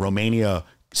Romania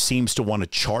seems to want to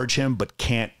charge him, but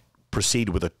can't proceed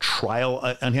with a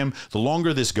trial on him. The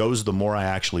longer this goes, the more I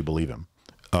actually believe him.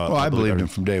 Well, I believed him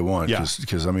from day one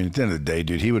because, I mean, at the end of the day,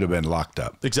 dude, he would have been locked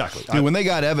up. Exactly. Dude, when they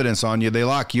got evidence on you, they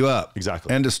lock you up.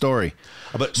 Exactly. End of story.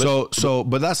 But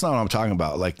that's not what I'm talking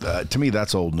about. Like, to me,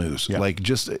 that's old news. Yeah. Like,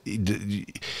 just,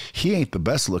 he ain't the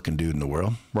best looking dude in the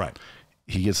world. Right.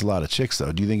 He gets a lot of chicks,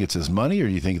 though. Do you think it's his money, or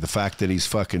do you think the fact that he's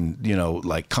fucking, you know,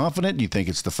 like confident? Do you think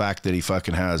it's the fact that he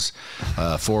fucking has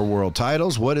 4 world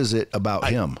titles? What is it about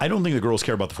him? I don't think the girls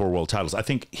care about the 4 world titles. I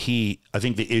think the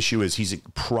issue is he's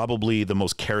probably the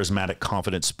most charismatic,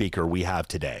 confident speaker we have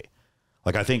today.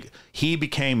 Like, I think he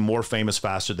became more famous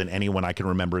faster than anyone I can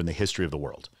remember in the history of the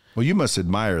world. Well, you must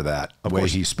admire that way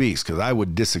he speaks, because I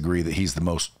would disagree that he's the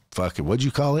most fucking, what'd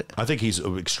you call it? I think he's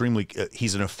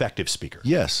he's an effective speaker.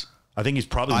 Yes. I think he's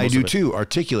probably. I do too,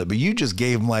 articulate. But you just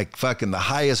gave him like fucking the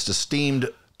highest esteemed.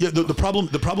 Yeah, the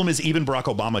problem is even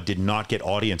Barack Obama did not get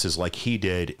audiences like he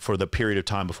did for the period of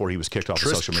time before he was kicked off of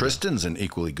social media. Tristan's an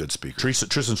equally good speaker.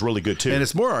 Tristan's really good too, and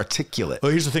it's more articulate.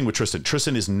 Well, here's the thing with Tristan.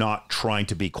 Tristan is not trying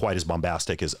to be quite as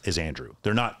bombastic as Andrew.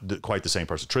 They're not quite the same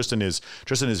person. Tristan is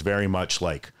very much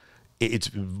like.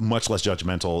 It's much less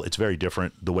judgmental. It's very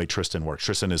different the way Tristan works.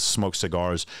 Tristan smokes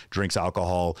cigars, drinks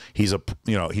alcohol. He's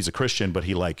a Christian, but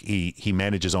he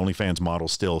manages OnlyFans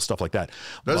models still, stuff like that.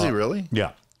 Does he really?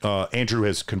 Yeah. Andrew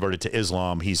has converted to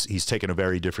Islam. He's taken a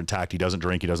very different tact. He doesn't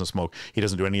drink. He doesn't smoke. He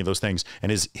doesn't do any of those things.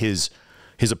 And his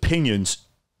opinions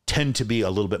tend to be a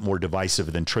little bit more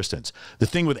divisive than Tristan's. The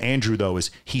thing with Andrew, though,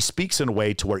 is he speaks in a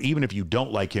way to where even if you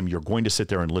don't like him, you're going to sit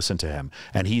there and listen to him.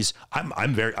 And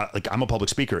I'm very I'm a public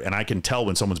speaker, and I can tell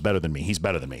when someone's better than me. He's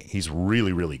better than me. He's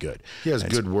really, really good. He has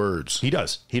good words. He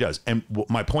does. And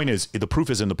my point is, the proof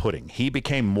is in the pudding. He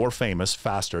became more famous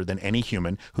faster than any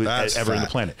human who ever in the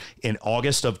planet. In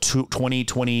August of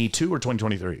 2022 or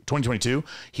 2023, 2022,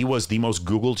 he was the most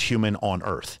Googled human on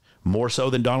Earth. More so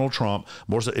than Donald Trump.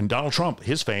 More so, and Donald Trump,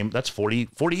 his fame, that's 40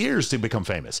 years to become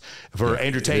famous. For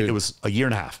Andrew Tate, it was a year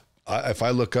and a half. If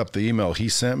I look up the email he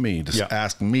sent me to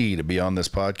ask me to be on this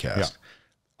podcast,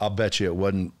 I'll bet you it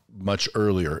wasn't much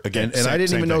earlier. Again, and I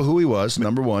didn't even know who he was,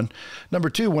 number one. Number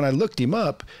two, when I looked him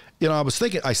up, you know, I was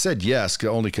thinking, I said yes,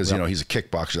 only because, you know, he's a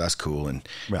kickboxer. That's cool. And,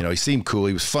 you know, he seemed cool.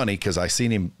 He was funny because I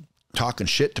seen him talking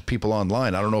shit to people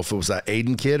online. I don't know if it was that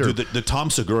Aiden kid or the Tom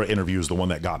Segura interview is the one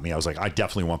that got me. I was like, I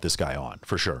definitely want this guy on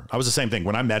for sure. I was the same thing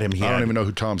when I met him. I don't even know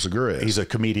who Tom Segura is. He's a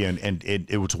comedian, and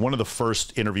it was one of the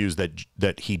first interviews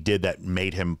that he did that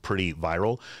made him pretty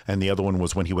viral. And the other one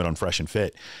was when he went on Fresh and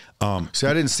Fit. See,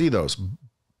 I didn't see those.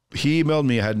 He emailed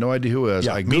me. I had no idea who it was.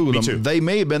 Yeah, I Googled them. Too. They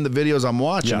may have been the videos I'm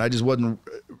watching. I just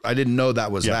I didn't know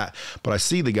that was that. But I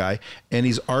see the guy, and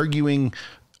he's arguing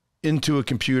into a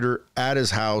computer at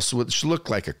his house, which looked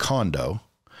like a condo.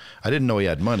 I didn't know he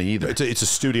had money either. It's a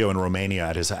studio in Romania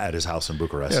at his house in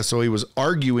Bucharest. Yeah, so he was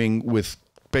arguing with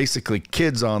basically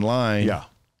kids online. Yeah.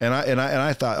 And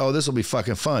I thought, oh, this will be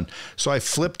fucking fun. So I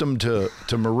flipped him to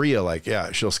Maria, like,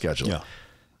 yeah, she'll schedule it.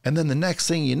 And then the next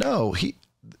thing you know,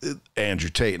 Andrew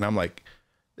Tate, and I'm like,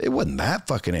 it wasn't that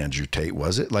fucking Andrew Tate,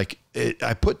 was it? Like,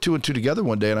 I put 2 and 2 together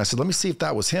one day, and I said, let me see if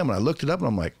that was him. And I looked it up, and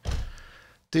I'm like,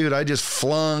 dude, I just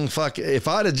flung if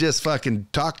I'd have just fucking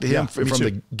talked to him from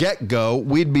the get-go,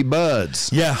 we'd be buds.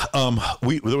 Yeah.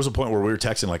 There was a point where we were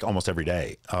texting like almost every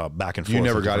day, back and forth. You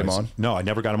never got him on? No, I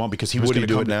never got him on because he was going to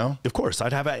do it now? Of course.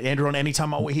 I'd have Andrew on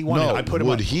anytime he wanted. No, I put him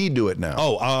would he do it now?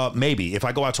 Oh, maybe. If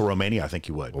I go out to Romania, I think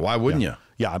he would. Well, why wouldn't you?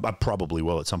 Yeah, I probably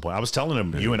will at some point. I was telling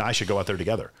him, you and I should go out there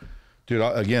together. Dude,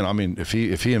 again, I mean, if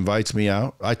he invites me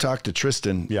out, I talked to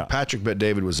Tristan. Yeah. Patrick Bet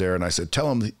David was there, and I said, tell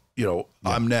him, you know,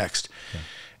 I'm next. Yeah.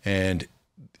 And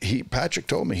Patrick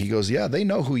told me, he goes, yeah, they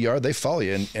know who you are. They follow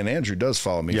you. And Andrew does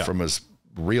follow me from his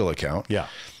real account. Yeah.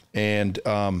 And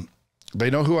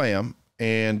they know who I am.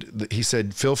 And he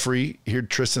said, feel free. Here,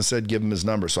 Tristan said, give him his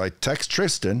number. So I text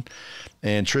Tristan,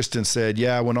 and Tristan said,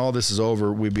 yeah, when all this is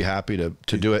over, we'd be happy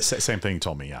to do it. Same thing he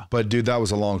told me, yeah. But dude, that was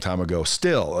a long time ago.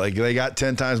 Still, like, they got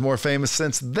 10 times more famous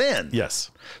since then. Yes.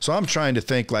 So I'm trying to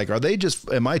think, like,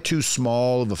 am I too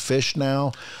small of a fish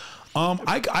now?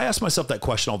 I ask myself that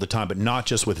question all the time, but not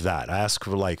just with that. I ask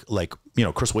for like, you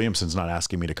know, Chris Williamson's not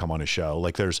asking me to come on his show.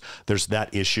 Like there's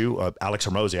that issue. Alex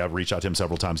Hormozi, I've reached out to him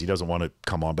several times. He doesn't want to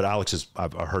come on, but Alex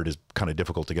I've heard is kind of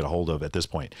difficult to get a hold of at this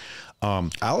point.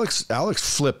 Alex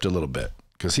flipped a little bit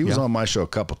because he was on my show a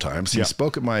couple times. He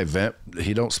spoke at my event.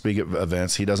 He don't speak at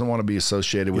events. He doesn't want to be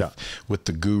associated with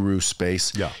the guru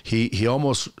space. Yeah. He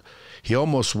almost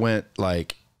went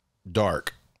like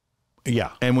dark.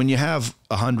 Yeah. And when you have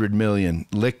 100 million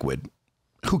liquid,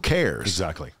 who cares?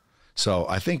 Exactly. So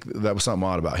I think that was something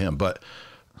odd about him. But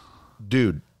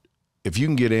dude, if you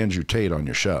can get Andrew Tate on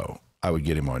your show, I would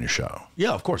get him on your show.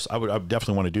 Yeah, of course. I would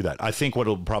definitely want to do that. I think what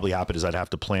will probably happen is I'd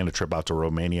have to plan a trip out to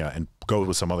Romania and go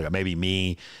with some other guy. Maybe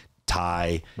me,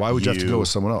 Ty. Why would you have to go with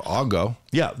someone else? I'll go.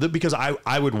 Yeah, because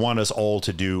I would want us all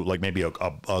to do like maybe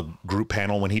a group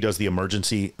panel when he does the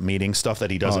emergency meeting stuff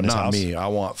that he does in his house. Not me. I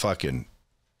want fucking...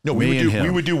 No, we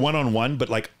would do one-on-one, but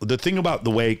like the thing about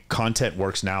the way content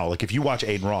works now, like if you watch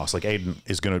Aiden Ross, like Aiden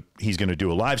he's gonna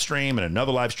do a live stream and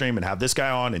another live stream and have this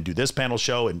guy on and do this panel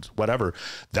show and whatever.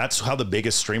 That's how the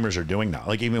biggest streamers are doing now.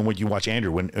 Like even when you watch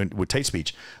Andrew with Tate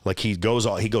Speech, like he goes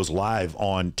live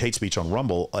on Tate Speech on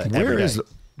Rumble every day.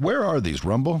 Where are these,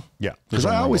 Rumble? Yeah, because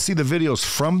I always see the videos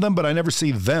from them, but I never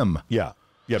see them. Yeah,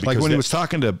 like when he was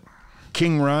talking to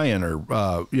King Ryan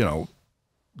or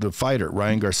the fighter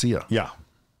Ryan Garcia. Yeah.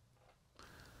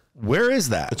 Where is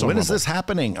that? When is this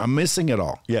happening? I'm missing it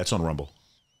all. Yeah, it's on Rumble.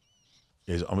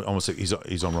 He's on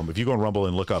Rumble. If you go on Rumble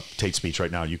and look up Tate Speech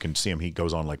right now, you can see him. He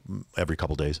goes on like every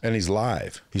couple days. And he's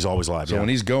live. He's always live. So when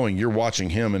he's going, you're watching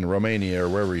him in Romania or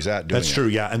wherever he's at doing That's true,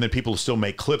 yeah. And then people still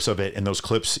make clips of it, and those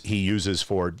clips he uses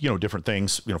for, different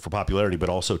things, for popularity, but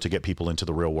also to get people into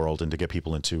the real world and to get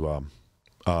people into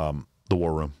the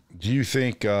war room. Do you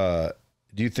think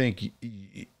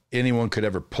anyone could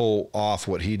ever pull off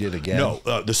what he did again?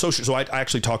 No, So I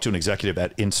actually talked to an executive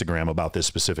at Instagram about this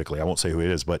specifically. I won't say who it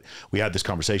is, but we had this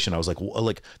conversation. I was like, well,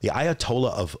 like the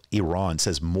Ayatollah of Iran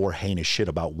says more heinous shit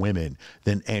about women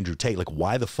than Andrew Tate. Like,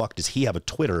 why the fuck does he have a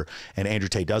Twitter and Andrew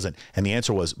Tate doesn't? And the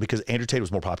answer was because Andrew Tate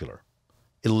was more popular.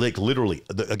 Literally,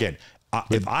 again,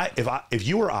 if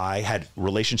you or I had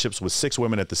relationships with 6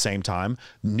 women at the same time,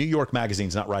 New York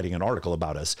Magazine's not writing an article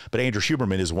about us, but Andrew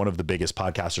Huberman is one of the biggest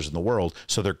podcasters in the world,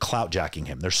 so they're clout jacking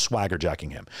him. They're swagger jacking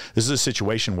him. This is a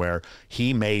situation where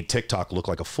he made TikTok look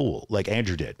like a fool, like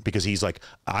Andrew did, because he's like,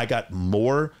 I got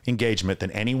more engagement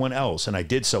than anyone else, and I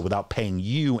did so without paying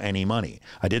you any money.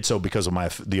 I did so because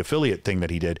of the affiliate thing that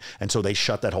he did, and so they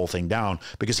shut that whole thing down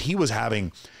because he was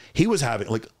having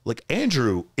like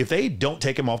Andrew, if they don't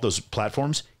take him off those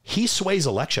platforms, he sways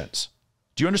elections.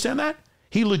 Do you understand that?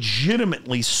 He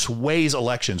legitimately sways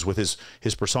elections with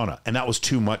his persona. And that was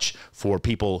too much for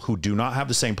people who do not have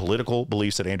the same political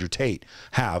beliefs that Andrew Tate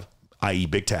have, i.e.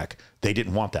 big tech. They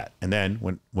didn't want that. And then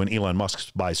when Elon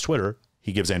Musk buys Twitter,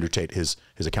 he gives Andrew Tate his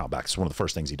account back. It's one of the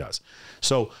first things he does.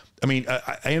 So, I mean,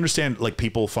 I understand like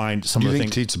people find some of the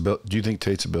things. Do you think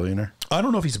Tate's a billionaire? I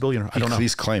don't know if he's a billionaire. I don't know.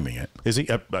 He's claiming it. Is he?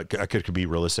 Could be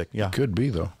realistic. Yeah. It could be,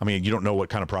 though. I mean, you don't know what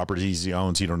kind of properties he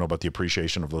owns. You don't know about the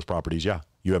appreciation of those properties. Yeah.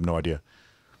 You have no idea.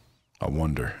 I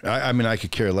wonder. I mean, I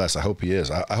could care less. I hope he is.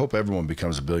 I hope everyone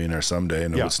becomes a billionaire someday,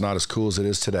 and it's not as cool as it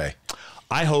is today.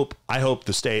 I hope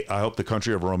the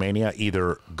country of Romania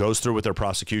either goes through with their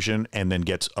prosecution and then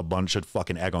gets a bunch of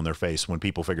fucking egg on their face when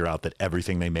people figure out that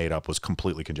everything they made up was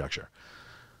completely conjecture.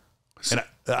 And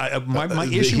my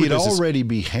issue with this already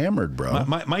be hammered, bro.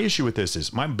 My issue with this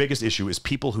is my biggest issue is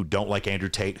people who don't like Andrew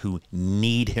Tate who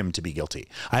need him to be guilty.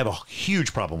 I have a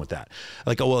huge problem with that.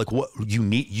 Like, what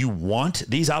you want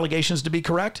these allegations to be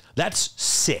correct? That's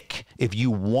sick. If you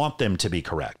want them to be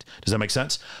correct, does that make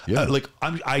sense? Yeah.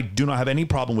 I do not have any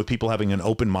problem with people having an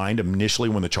open mind initially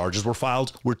when the charges were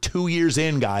filed. We're 2 years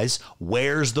in, guys.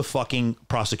 Where's the fucking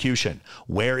prosecution?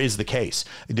 Where is the case?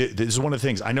 This is one of the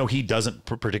things I know he doesn't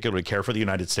particularly care for the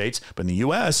United States, but in the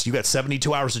US, you got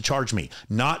 72 hours to charge me,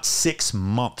 not 6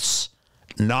 months.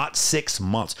 Not 6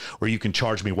 months where you can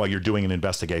charge me while you're doing an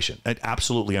investigation.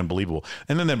 Absolutely unbelievable.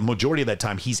 And then the majority of that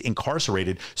time he's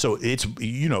incarcerated. So it's,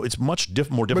 it's much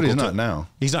more difficult. But he's not now.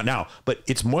 He's not now, but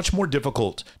it's much more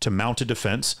difficult to mount a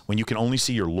defense when you can only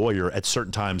see your lawyer at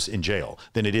certain times in jail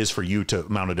than it is for you to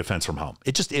mount a defense from home.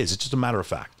 It just is. It's just a matter of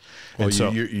fact. Well, I'll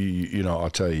tell you,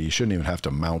 you shouldn't even have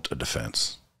to mount a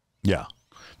defense. Yeah.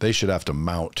 They should have to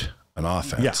mount an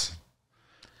offense. Yeah.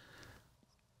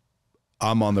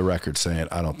 I'm on the record saying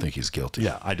I don't think he's guilty.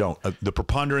 Yeah, I don't. The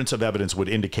preponderance of evidence would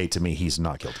indicate to me he's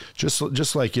not guilty.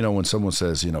 Just like, when someone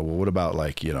says, well, what about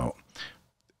like,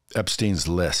 Epstein's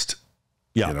list?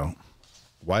 Yeah.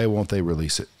 Why won't they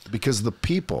release it? Because the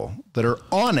people that are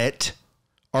on it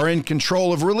are in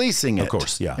control of releasing it. Of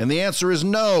course, yeah. And the answer is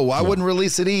no, I wouldn't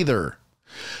release it either.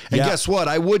 And guess what?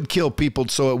 I would kill people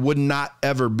so it would not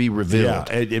ever be revealed.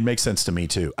 Yeah, it makes sense to me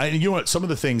too. And you know what? Some of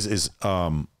the things is,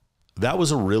 that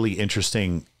was a really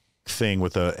interesting thing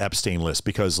with the Epstein list,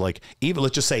 because like, even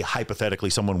let's just say hypothetically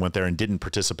someone went there and didn't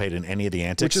participate in any of the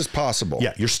antics, which is possible.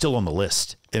 Yeah, you're still on the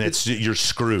list, and you're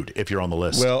screwed if you're on the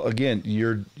list. Well, again,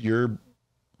 you're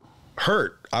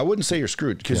hurt. I wouldn't say you're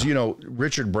screwed, because you know,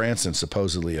 Richard Branson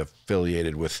supposedly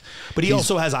affiliated with, but he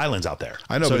also has islands out there.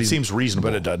 I know, so but it seems reasonable.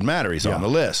 But it doesn't matter. He's on the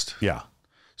list. Yeah.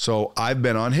 So I've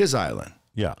been on his island.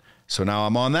 Yeah. So now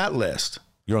I'm on that list.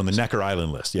 You're on the Necker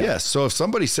Island list. Yeah. Yes. So if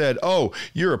somebody said, "Oh,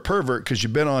 you're a pervert because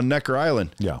you've been on Necker Island,"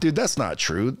 dude, that's not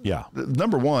true. Yeah.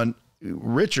 Number one,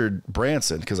 Richard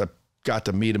Branson, because I got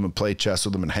to meet him and play chess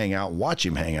with him and hang out, watch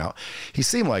him hang out. He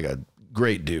seemed like a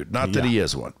great dude. Not that he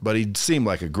is one, but he seemed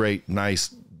like a great,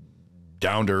 nice,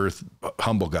 down to earth,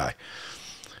 humble guy.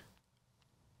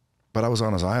 But I was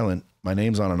on his island. My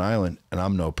name's on an island, and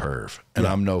I'm no perv, and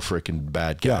I'm no freaking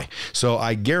bad guy. So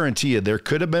I guarantee you there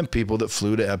could have been people that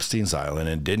flew to Epstein's island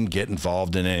and didn't get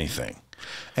involved in anything.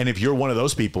 And if you're one of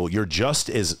those people, you're just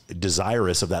as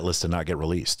desirous of that list to not get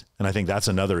released. And I think that's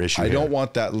another issue. I don't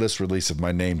want that list released if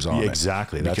my name's on it.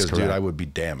 Exactly. That's because, correct. dude, I would be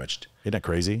damaged. Isn't that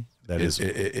crazy? That is.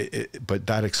 But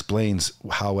that explains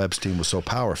how Epstein was so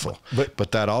powerful.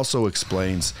 But that also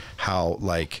explains how,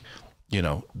 like, you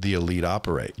know, the elite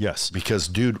operate. Yes. Because,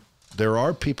 dude, there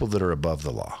are people that are above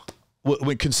the law. Well,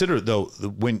 consider, though,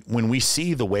 when we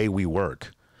see the way we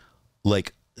work,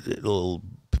 like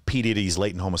P. Diddy's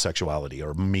latent homosexuality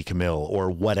or Meek Mill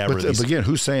or whatever. But again,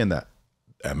 who's saying that?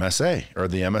 MSA or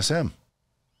the MSM.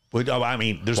 I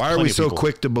mean, there's why are we so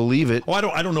quick to believe it? Well,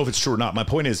 I don't know if it's true or not. My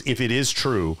point is, if it is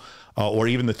true, or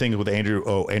even the thing with Andrew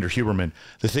Huberman,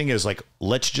 the thing is, like,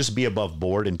 let's just be above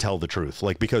board and tell the truth.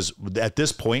 Like, because at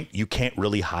this point, you can't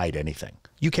really hide anything.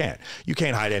 You can't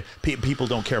hide it. People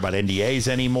don't care about NDAs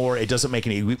anymore. It doesn't make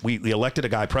any. We elected a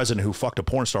guy president who fucked a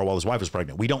porn star while his wife was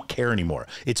pregnant. We don't care anymore.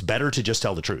 It's better to just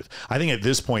tell the truth. I think at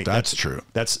this point, that's true.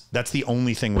 That's the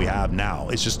only thing we have now.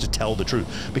 It's just to tell the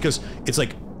truth, because it's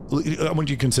like, I want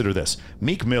you to consider this: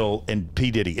 Meek Mill and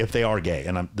P. Diddy, if they are gay,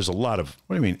 and there's a lot of.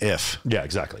 What do you mean if? Yeah,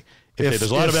 exactly. There's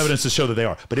a lot of evidence to show that they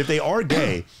are. But if they are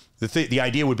gay, the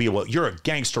idea would be, well, you're a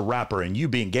gangster rapper and you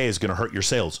being gay is going to hurt your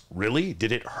sales. Really?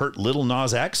 Did it hurt Lil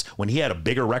Nas X when he had a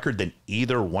bigger record than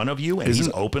either one of you, and he's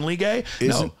openly gay?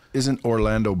 No. Isn't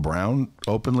Orlando Brown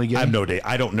openly gay? I have no idea.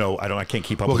 I don't know. I can't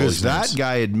keep up with because those that names.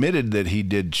 guy admitted that he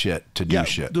did shit to do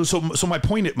shit. So my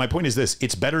point is this: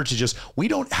 it's better to just. We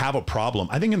don't have a problem.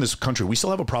 I think in this country we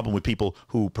still have a problem with people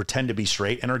who pretend to be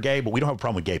straight and are gay, but we don't have a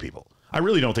problem with gay people. I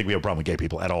really don't think we have a problem with gay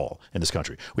people at all in this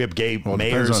country. We have gay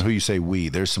mayors. Depends on who you say we.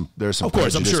 There's some. Of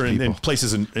course, I'm sure in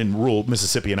places in rural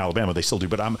Mississippi and Alabama they still do.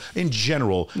 But in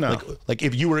general, like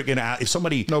if you were gonna, if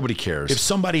somebody, nobody cares. If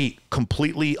somebody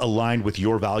completely aligned with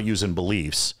your values and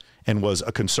beliefs and was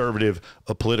a conservative,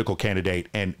 a political candidate,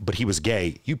 but he was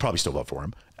gay, you'd probably still vote for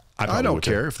him. I don't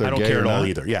care if they're gay. I don't care at all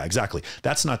either. Yeah, exactly.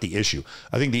 That's not the issue.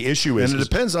 I think the issue is, and it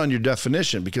depends on your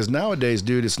definition, because nowadays,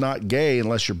 dude, it's not gay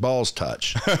unless your balls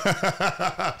touch.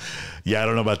 Yeah, I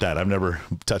don't know about that. I've never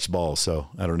touched balls, so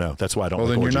I don't know. That's why I don't. Well,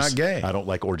 like then orgies. You're not gay. I don't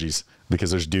like orgies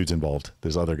because there's dudes involved.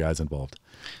 There's other guys involved.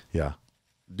 Yeah,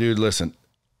 dude, listen,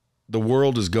 the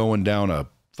world is going down a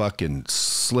fucking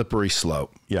slippery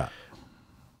slope. Yeah,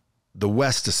 the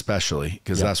West especially,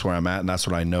 because that's where I'm at, and that's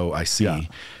what I know. I see. Yeah.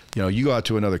 You know, you go out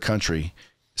to another country,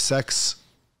 sex,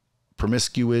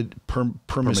 promiscuity,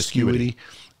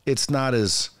 it's not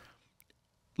as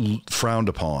frowned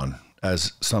upon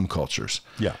as some cultures.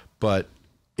 Yeah. But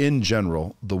in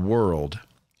general, the world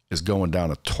is going down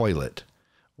a toilet.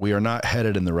 We are not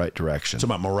headed in the right direction. It's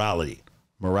about morality.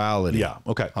 Morality. Yeah.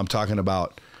 Okay. I'm talking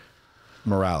about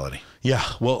morality. Yeah.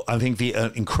 Well, I think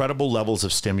the incredible levels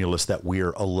of stimulus that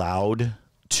we're allowed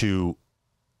to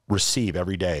receive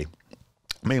every day,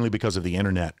 mainly because of the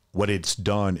internet, what it's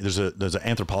done, there's an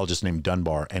anthropologist named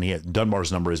Dunbar, and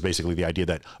Dunbar's number is basically the idea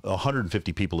that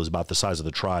 150 people is about the size of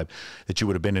the tribe that you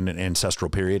would have been in an ancestral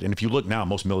period. And if you look now,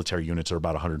 most military units are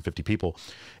about 150 people.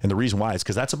 And the reason why is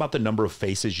because that's about the number of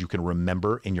faces you can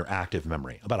remember in your active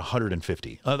memory, about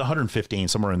 150, 115,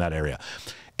 somewhere in that area.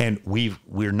 And we're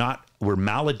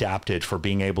maladapted for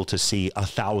being able to see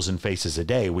 1,000 faces a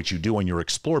day, which you do on your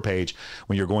explore page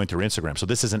when you're going through Instagram. So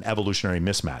this is an evolutionary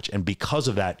mismatch. And because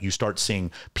of that, you start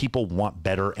seeing people want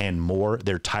better and more.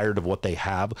 They're tired of what they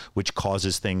have, which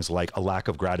causes things like a lack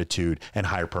of gratitude and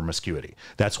higher promiscuity.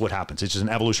 That's what happens. It's just an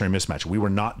evolutionary mismatch. We were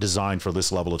not designed for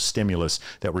this level of stimulus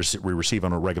that we receive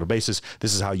on a regular basis.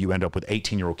 This is how you end up with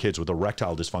 18-year-old kids with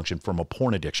erectile dysfunction from a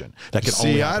porn addiction. That can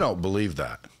only happen. I don't believe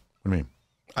that. What do you mean?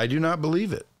 I do not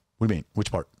believe it. What do you mean? Which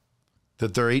part?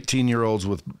 That they're 18-year-olds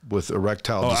with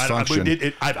erectile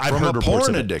dysfunction I've from heard a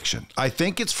porn addiction. I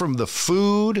think it's from the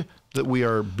food that we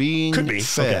are being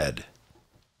fed.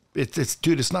 It's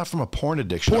dude, it's not from a porn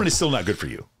addiction. Porn is still not good for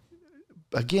you.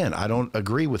 Again, I don't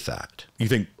agree with that. You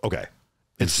think, okay.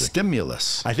 It's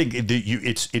stimulus. I think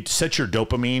it sets your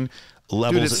dopamine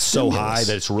levels Dude, so high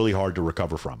that it's really hard to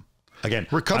recover from. Again,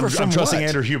 I'm trusting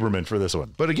Andrew Huberman for this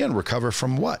one. But again, recover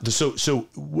from what? So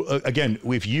again,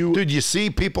 if you... Dude, you see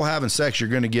people having sex, you're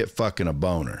going to get fucking a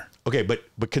boner. Okay, but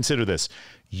consider this.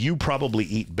 You probably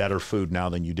eat better food now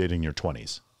than you did in your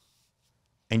 20s.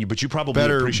 But you probably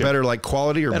better like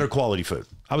quality or better quality food.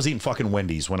 I was eating fucking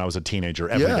Wendy's when I was a teenager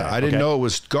every day. I didn't know it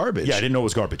was garbage. Yeah, I didn't know it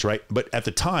was garbage, right? But at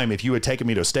the time, if you had taken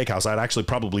me to a steakhouse, I'd actually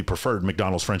probably preferred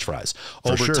McDonald's French fries.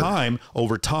 Over time,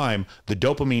 the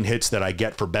dopamine hits that I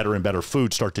get for better and better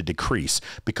food start to decrease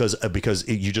because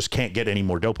you just can't get any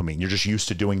more dopamine. You're just used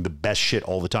to doing the best shit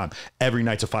all the time. Every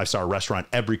night's a 5-star restaurant.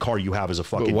 Every car you have is a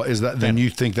fucking... But what is that? Then you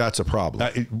think that's a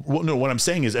problem? Well, no, what I'm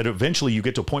saying is that eventually you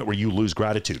get to a point where you lose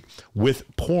gratitude. With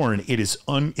porn, it's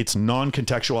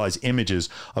non-contextualized images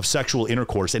of sexual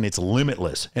intercourse, and it's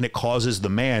limitless, and it causes the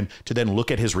man to then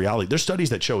look at his reality. There's studies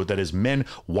that show that as men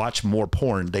watch more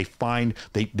porn, they find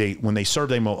when they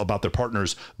survey them about their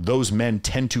partners, those men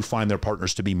tend to find their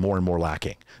partners to be more and more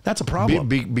lacking. That's a problem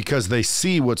because they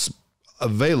see what's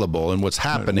available and what's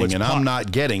happening, and I'm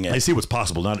not getting it. They see what's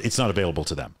possible. It's not available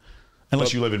to them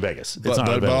unless you live in Vegas.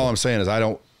 But all I'm saying is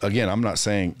I'm not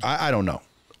saying I don't know.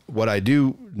 What I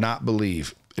do not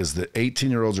believe is that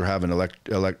 18-year-olds are having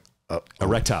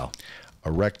erectile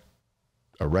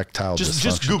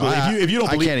just Google it. If you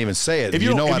don't believe, I can't even say it. If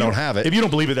you know I don't have it. If you don't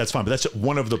believe it, that's fine. But that's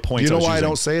one of the points. You know why I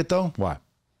don't say it though? Why?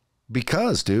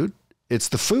 Because, dude, it's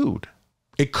the food.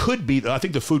 It could be. I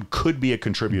think the food could be a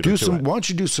contributor to it. Why don't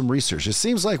you do some research? It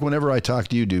seems like whenever I talk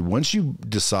to you, dude, once you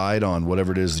decide on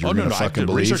whatever it is you're going to fucking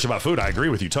believe. Research about food, I agree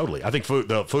with you totally. I think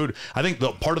I think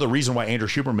the part of the reason why Andrew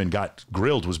Huberman got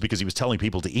grilled was because he was telling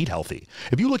people to eat healthy.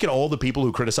 If you look at all the people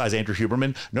who criticize Andrew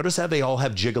Huberman, notice how they all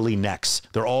have jiggly necks.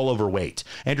 They're all overweight.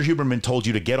 Andrew Huberman told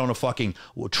you to get on a fucking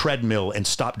treadmill and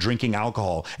stop drinking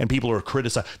alcohol, and people are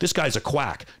criticizing. This guy's a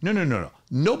quack. No.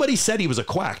 Nobody said he was a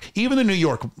quack. Even the New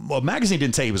York magazine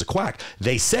didn't say he was a quack.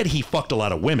 They said he fucked a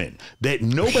lot of women. That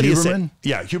nobody said.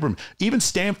 Yeah, Huberman. Even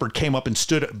Stanford came up and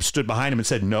stood behind him and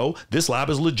said, "No, this lab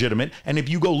is legitimate." And if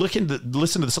you go listen to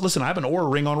this, listen, I have an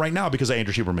Oura ring on right now because of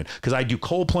Andrew Huberman. Because I do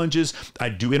cold plunges, I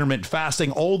do intermittent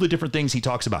fasting, all the different things he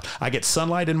talks about. I get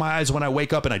sunlight in my eyes when I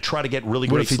wake up, and I try to get really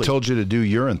great sleep. What if he told you to do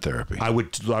urine therapy? I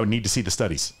would need to see the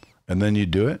studies. And then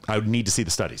you'd do it? I would need to see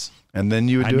the studies. And then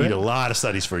you would do it? I need a lot of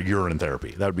studies for urine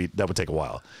therapy. That would take a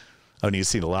while. I would need to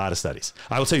see a lot of studies.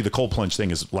 I will tell you the cold plunge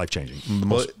thing is life-changing.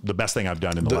 The best thing I've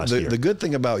done in the last year. The good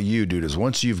thing about you, dude, is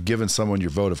once you've given someone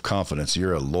your vote of confidence,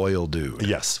 you're a loyal dude.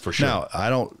 Yes, for sure. Now, I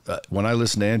don't, when I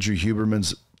listen to Andrew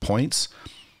Huberman's points,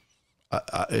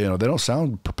 they don't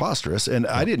sound preposterous, and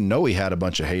I didn't know he had a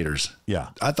bunch of haters.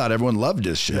 Yeah, I thought everyone loved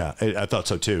his shit. Yeah, I thought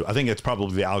so too. I think it's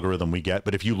probably the algorithm we get.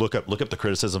 But if you look up the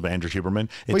criticism of Andrew Huberman,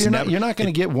 you're not going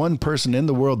to get one person in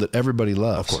the world that everybody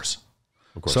loves.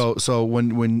 Of course. So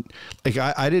when like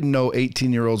I didn't know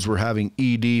 18-year-olds were having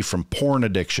ED from porn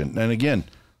addiction, and again,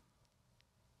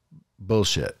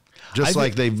 bullshit. Just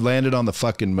like they've landed on the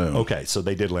fucking moon. Okay, so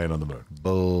they did land on the moon.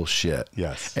 Bullshit.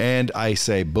 Yes. And I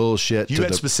say bullshit. You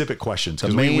had specific questions. The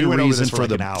main reason for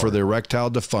the erectile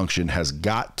dysfunction has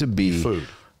got to be food.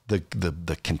 The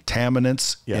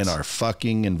contaminants in our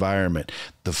fucking environment.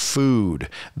 The food,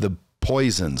 the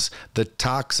poisons, the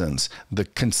toxins, the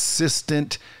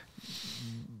consistent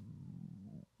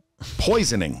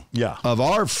poisoning of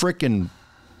our freaking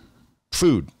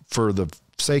food for the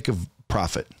sake of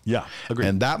profit. Yeah, agreed.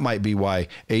 And that might be why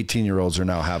 18-year-olds are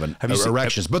now having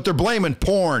erections. But they're blaming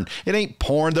porn. It ain't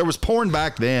porn. There was porn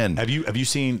back then. Have you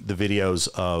seen the videos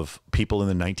of people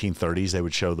in the 1930s? They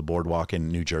would show the boardwalk in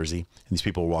New Jersey, and these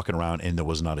people were walking around, and there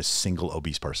was not a single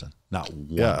obese person. Not one.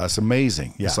 Yeah, that's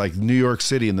amazing. Yeah. It's like New York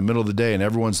City in the middle of the day, and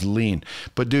everyone's lean.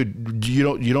 But dude, you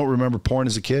don't remember porn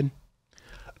as a kid?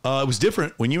 It was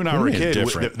different when you and I were a kid.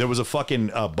 There was a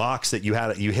fucking box that you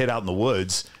hid out in the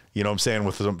woods. You know what I'm saying?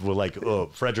 With like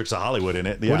Fredericks of Hollywood in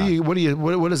it. Yeah.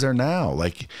 What is there now?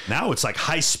 Like now it's like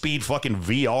high speed fucking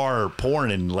VR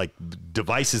porn and like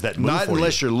devices that move not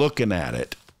unless you're looking at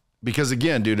it. Because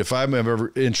again, dude, if I'm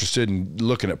ever interested in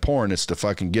looking at porn, it's to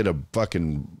fucking get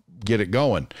it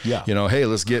going. Yeah. Hey,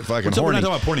 let's get fucking horny. We're not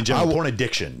talking about porn in general. Porn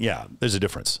addiction. Yeah, there's a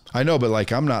difference. I know, but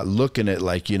like I'm not looking at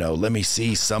like, let me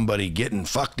see somebody getting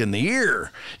fucked in the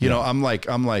ear. I'm like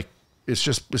it's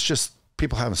just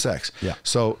people having sex. Yeah.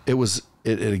 So it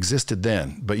existed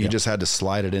then, but you just had to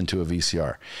slide it into a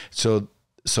VCR.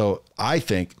 So I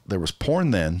think there was porn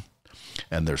then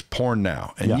and there's porn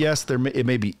now. And yes, it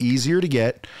may be easier to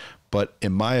get, but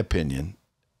in my opinion,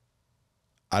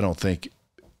 I don't think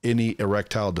any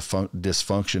erectile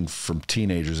dysfunction from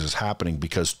teenagers is happening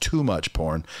because too much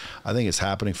porn. I think it's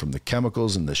happening from the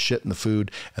chemicals and the shit in the food,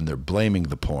 and they're blaming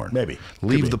the porn. Maybe.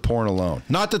 Leave the porn alone.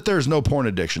 Not that there's no porn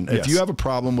addiction. If you have a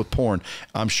problem with porn,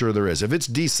 I'm sure there is. If it's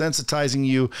desensitizing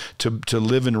you to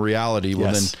live in reality,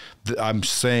 well, then I'm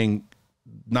saying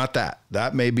not that.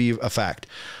 That may be a fact.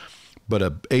 But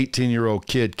a 18-year-old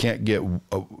kid can't get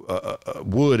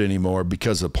wood anymore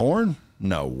because of porn?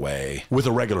 No way. With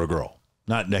a regular girl.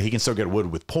 He can still get wood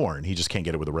with porn. He just can't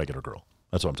get it with a regular girl.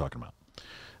 That's what I'm talking about.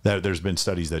 There's been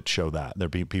studies that show that. There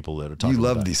be people that are talking about that.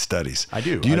 You love these studies. I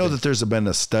do. Do you know that there's been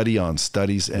a study on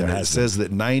studies, and it says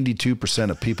that 92%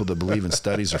 of people that believe in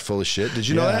studies are full of shit? Did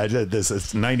you know that? It's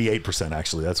 98%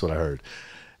 actually. That's what I heard.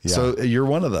 Yeah. So you're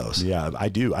one of those. Yeah, I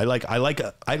do.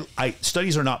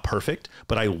 Studies are not perfect,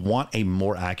 but I want a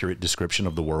more accurate description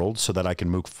of the world so that I can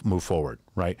move forward.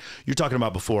 Right. You're talking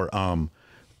about before.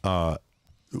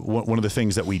 One of the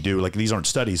things that we do, like these aren't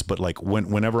studies, but like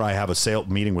whenever I have a sale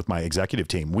meeting with my executive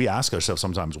team, we ask ourselves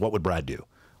sometimes, what would Brad do?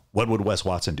 What would Wes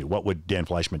Watson do? What would Dan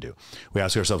Fleischman do? We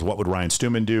ask ourselves, what would Ryan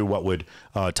Stewman do? What would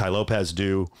Ty Lopez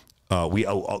do?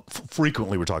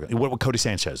 Frequently we're talking, what would Cody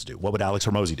Sanchez do? What would Alex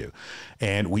Hormozi do?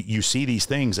 And you see these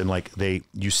things, and like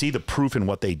you see the proof in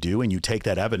what they do, and you take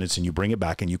that evidence and you bring it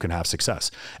back, and you can have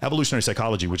success. Evolutionary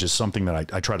psychology, which is something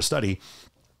that I try to study.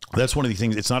 That's one of the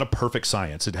things. It's not a perfect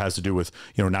science. It has to do with,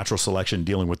 natural selection,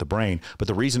 dealing with the brain. But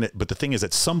the thing is,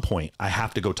 at some point I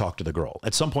have to go talk to the girl.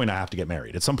 At some point I have to get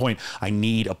married. At some point I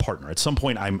need a partner. At some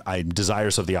point I'm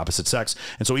desirous of the opposite sex.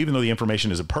 And so even though the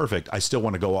information isn't perfect, I still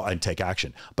want to go and take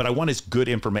action. But I want as good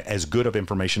of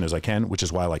information as I can, which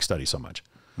is why I like study so much.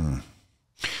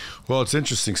 Well, it's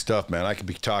interesting stuff, man. I could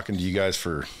be talking to you guys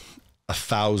for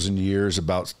 1,000 years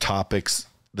about topics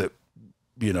that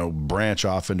branch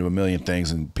off into a million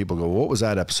things, and people go, what was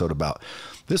that episode about?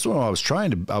 This one I was trying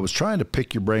to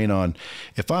pick your brain on,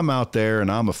 if I'm out there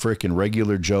and I'm a freaking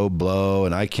regular Joe Blow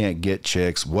and I can't get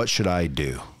chicks, what should I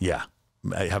do? Yeah.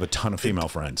 I have a ton of female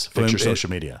friends. Fix your social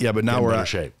media. Yeah, but now we're out of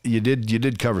shape. You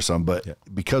did cover some, but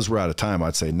because we're out of time,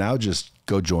 I'd say now just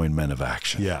go join Men of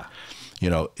Action. Yeah.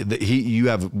 You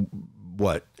have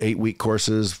what, 8-week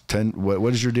courses, 10,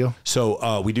 what is your deal?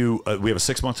 So we have a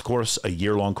 6-month course, a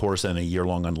year-long course, and a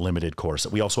year-long unlimited course.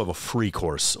 We also have a free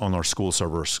course on our school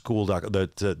server,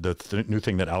 the new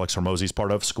thing that Alex Hormozi's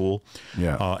part of, School.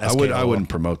 Yeah. I wouldn't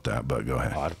promote that, but go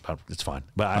ahead. It's fine.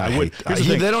 But I would.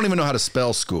 They don't even know how to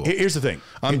spell school. Here's the thing.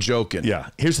 I'm joking. Yeah.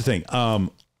 Here's the thing.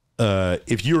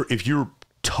 If you're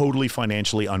totally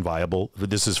financially unviable,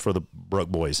 this is for the broke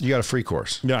boys. You got a free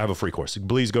course. Yeah, I have a free course.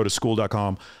 Please go to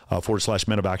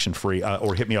school.com/Men of Action free,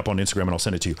 or hit me up on Instagram and I'll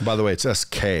send it to you. By the way, it's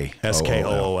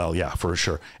SKOOL. Yeah, for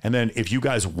sure. And then if you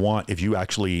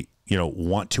actually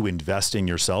want to invest in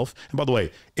yourself, and by the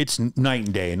way, it's night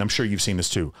and day, and I'm sure you've seen this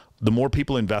too. The more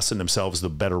people invest in themselves, the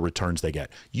better returns they get.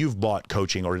 You've bought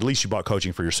coaching, or at least you bought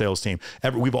coaching for your sales team.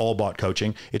 We've all bought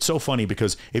coaching. It's so funny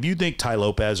because if you think Ty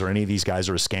Lopez or any of these guys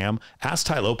are a scam, ask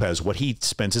Ty Lopez what he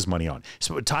spends his money on.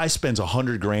 So Ty spends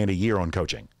 $100,000 a year on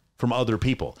coaching from other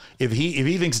people. If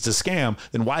he thinks it's a scam,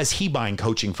 then why is he buying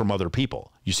coaching from other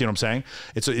people? You see what I'm saying?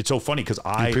 It's so funny because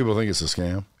people think it's a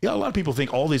scam. Yeah, a lot of people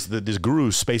think all these guru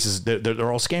spaces,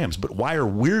 they're all scams. But why are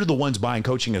we the ones buying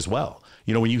coaching as well?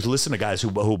 When you listen to guys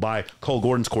who buy Cole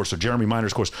Gordon's course or Jeremy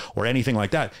Miner's course or anything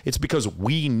like that, it's because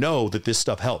we know that this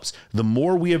stuff helps. The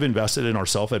more we have invested in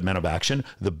ourselves at Men of Action,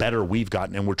 the better we've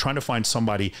gotten. And we're trying to find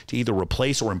somebody to either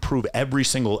replace or improve every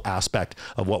single aspect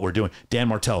of what we're doing. Dan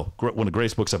Martell, one of the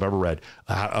greatest books I've ever read,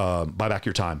 Buy Back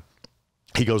Your Time.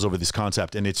 He goes over this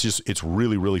concept, and it's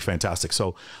really, really fantastic.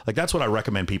 So that's what I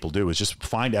recommend people do, is just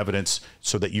find evidence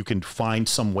so that you can find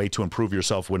some way to improve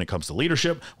yourself when it comes to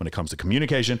leadership, when it comes to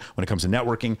communication, when it comes to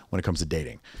networking, when it comes to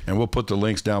dating. And we'll put the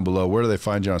links down below. Where do they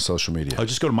find you on social media?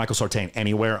 Just go to Michael Sartain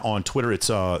anywhere. On Twitter, it's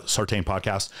Sartain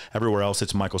Podcast. Everywhere else,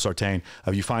 it's Michael Sartain.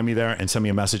 If you find me there and send me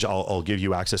a message, I'll give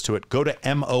you access to it. Go to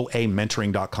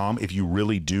moamentoring.com if you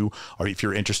really do, or if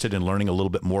you're interested in learning a little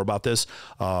bit more about this.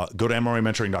 Go to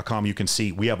moamentoring.com. You can see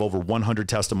we have over 100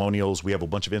 testimonials. We have a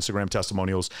bunch of Instagram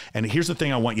testimonials. And here's the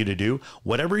thing I want you to do.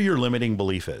 Whatever your limiting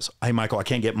belief is. Hey, Michael, I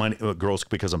can't get money, girls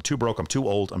because I'm too broke, I'm too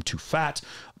old, I'm too fat,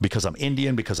 because I'm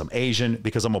Indian, because I'm Asian,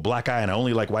 because I'm a black guy and I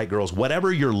only like white girls.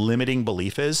 Whatever your limiting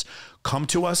belief is, come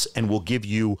to us and we'll give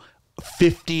you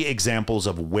 50 examples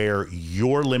of where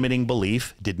your limiting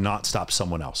belief did not stop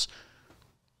someone else.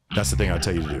 That's the thing I'll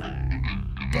tell you to do.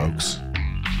 Folks,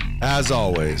 as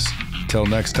always, till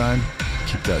next time,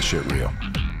 keep that shit real.